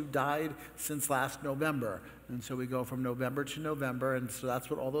ones who died since last November. And so we go from November to November, and so that's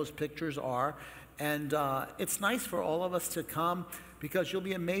what all those pictures are. And it's nice for all of us to come, because you'll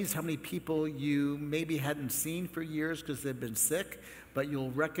be amazed how many people you maybe hadn't seen for years because they've been sick, but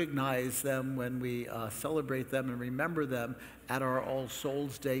you'll recognize them when we celebrate them and remember them at our All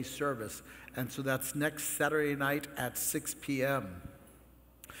Souls Day service. And so that's next Saturday night at 6 p.m.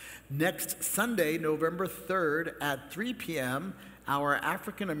 Next Sunday, November 3rd at 3 p.m., our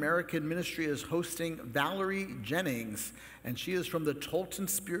African American ministry is hosting Valerie Jennings, and she is from the Tolton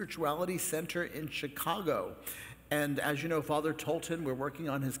Spirituality Center in Chicago. And as you know, Father Tolton, we're working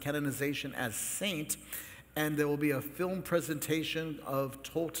on his canonization as saint, and there will be a film presentation of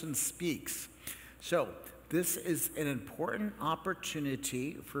Tolton Speaks. So this is an important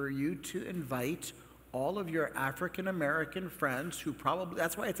opportunity for you to invite all of your African American friends who probably,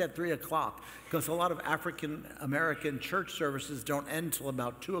 that's why it's at 3 o'clock, because a lot of African American church services don't end till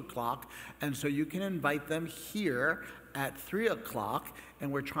about 2 o'clock, and so you can invite them here at 3 o'clock, and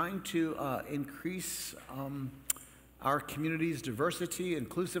we're trying to increase our community's diversity,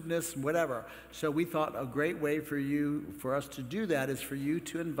 inclusiveness, whatever. So we thought a great way for us to do that is for you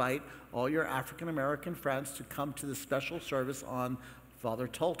to invite all your African American friends to come to the special service on Father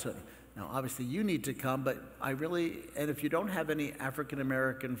Tolton. Now, obviously, you need to come, but and if you don't have any African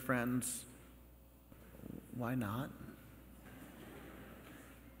American friends, why not?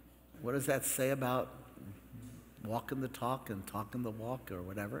 What does that say about walking the talk and talking the walk or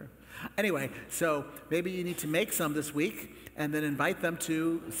whatever? Anyway, so maybe you need to make some this week and then invite them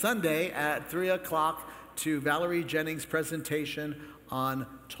to Sunday at 3 o'clock to Valerie Jennings' presentation on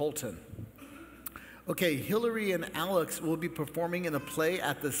Tolton. Okay, Hillary and Alex will be performing in a play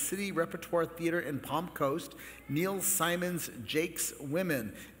at the City Repertoire Theater in Palm Coast, Neil Simon's Jake's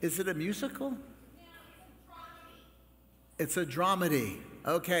Women. Is it a musical? It's a dramedy.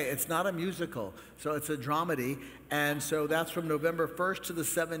 Okay, it's not a musical, so it's a dramedy. And so that's from November 1st to the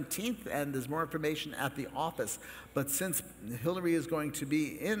 17th, and there's more information at the office. But since Hillary is going to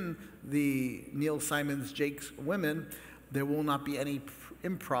be in the Neil Simon's Jake's Women, there will not be any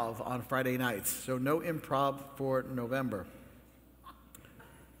improv on Friday nights. So no improv for November.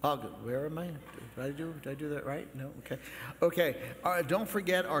 Oh, where am I? Did I do that right? No? Okay. Okay. Don't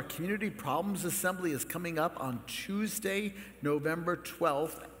forget, our Community Problems Assembly is coming up on Tuesday, November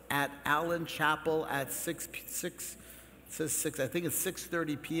 12th at Allen Chapel at 6, I think it's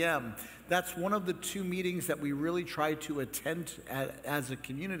 6:30 p.m. That's one of the two meetings that we really try to attend as a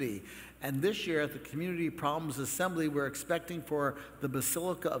community. And this year at the Community Problems Assembly, we're expecting for the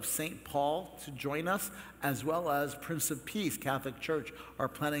Basilica of St. Paul to join us, as well as Prince of Peace Catholic Church are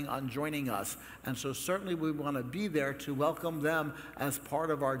planning on joining us. And so certainly we want to be there to welcome them as part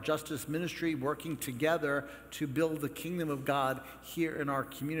of our justice ministry, working together to build the kingdom of God here in our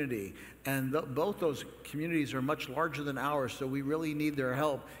community. And both those communities are much larger than hours, so we really need their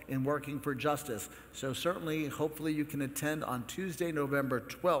help in working for justice. So certainly, hopefully you can attend on Tuesday, November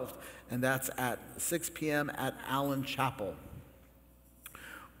 12th, and that's at 6 p.m. at Allen Chapel.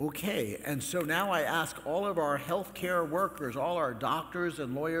 Okay, and so now I ask all of our healthcare workers, all our doctors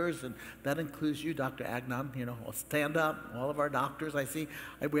and lawyers, and that includes you, Dr. Agnon, stand up, all of our doctors. I see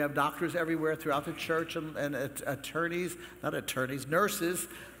we have doctors everywhere throughout the church, and nurses.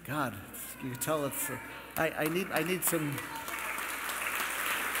 God, you can tell it's, I need some.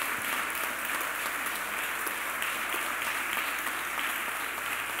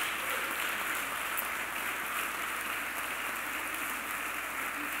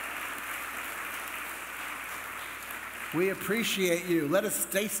 We appreciate you. Let us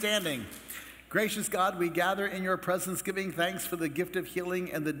stay standing. Gracious God, we gather in your presence giving thanks for the gift of healing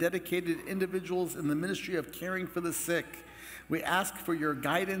and the dedicated individuals in the ministry of caring for the sick. We ask for your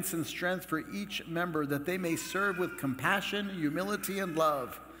guidance and strength for each member, that they may serve with compassion, humility, and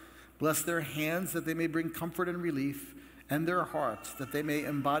love. Bless their hands, that they may bring comfort and relief, and their hearts, that they may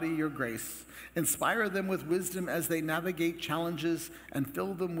embody your grace. Inspire them with wisdom as they navigate challenges, and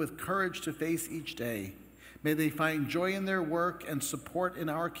fill them with courage to face each day. May they find joy in their work and support in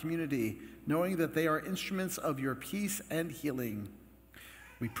our community, knowing that they are instruments of your peace and healing.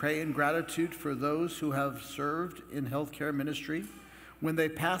 We pray in gratitude for those who have served in healthcare ministry. When they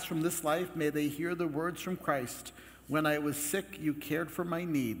pass from this life, may they hear the words from Christ, "When I was sick, you cared for my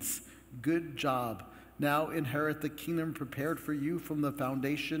needs. Good job. Now inherit the kingdom prepared for you from the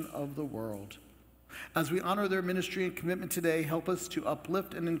foundation of the world." As we honor their ministry and commitment today, help us to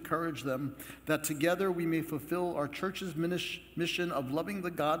uplift and encourage them, that together we may fulfill our church's mission of loving the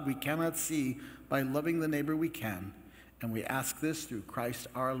God we cannot see by loving the neighbor we can. And we ask this through Christ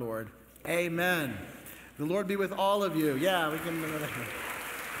our Lord. Amen. The Lord be with all of you. Yeah, we can.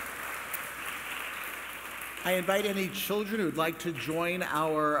 I invite any children who'd like to join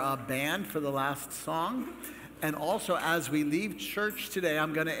our band for the last song. And also, as we leave church today,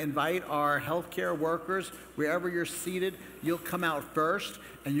 I'm going to invite our healthcare workers, wherever you're seated, you'll come out first,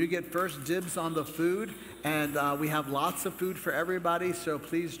 and you get first dibs on the food. And we have lots of food for everybody, so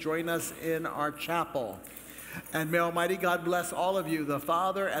please join us in our chapel. And may Almighty God bless all of you, the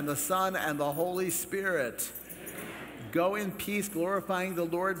Father and the Son and the Holy Spirit. Go in peace, glorifying the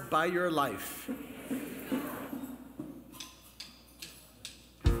Lord by your life.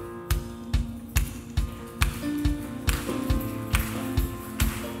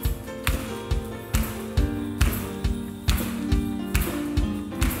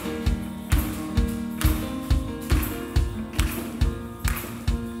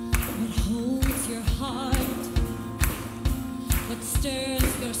 What holds your heart? What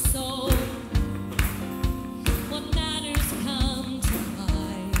stirs your soul?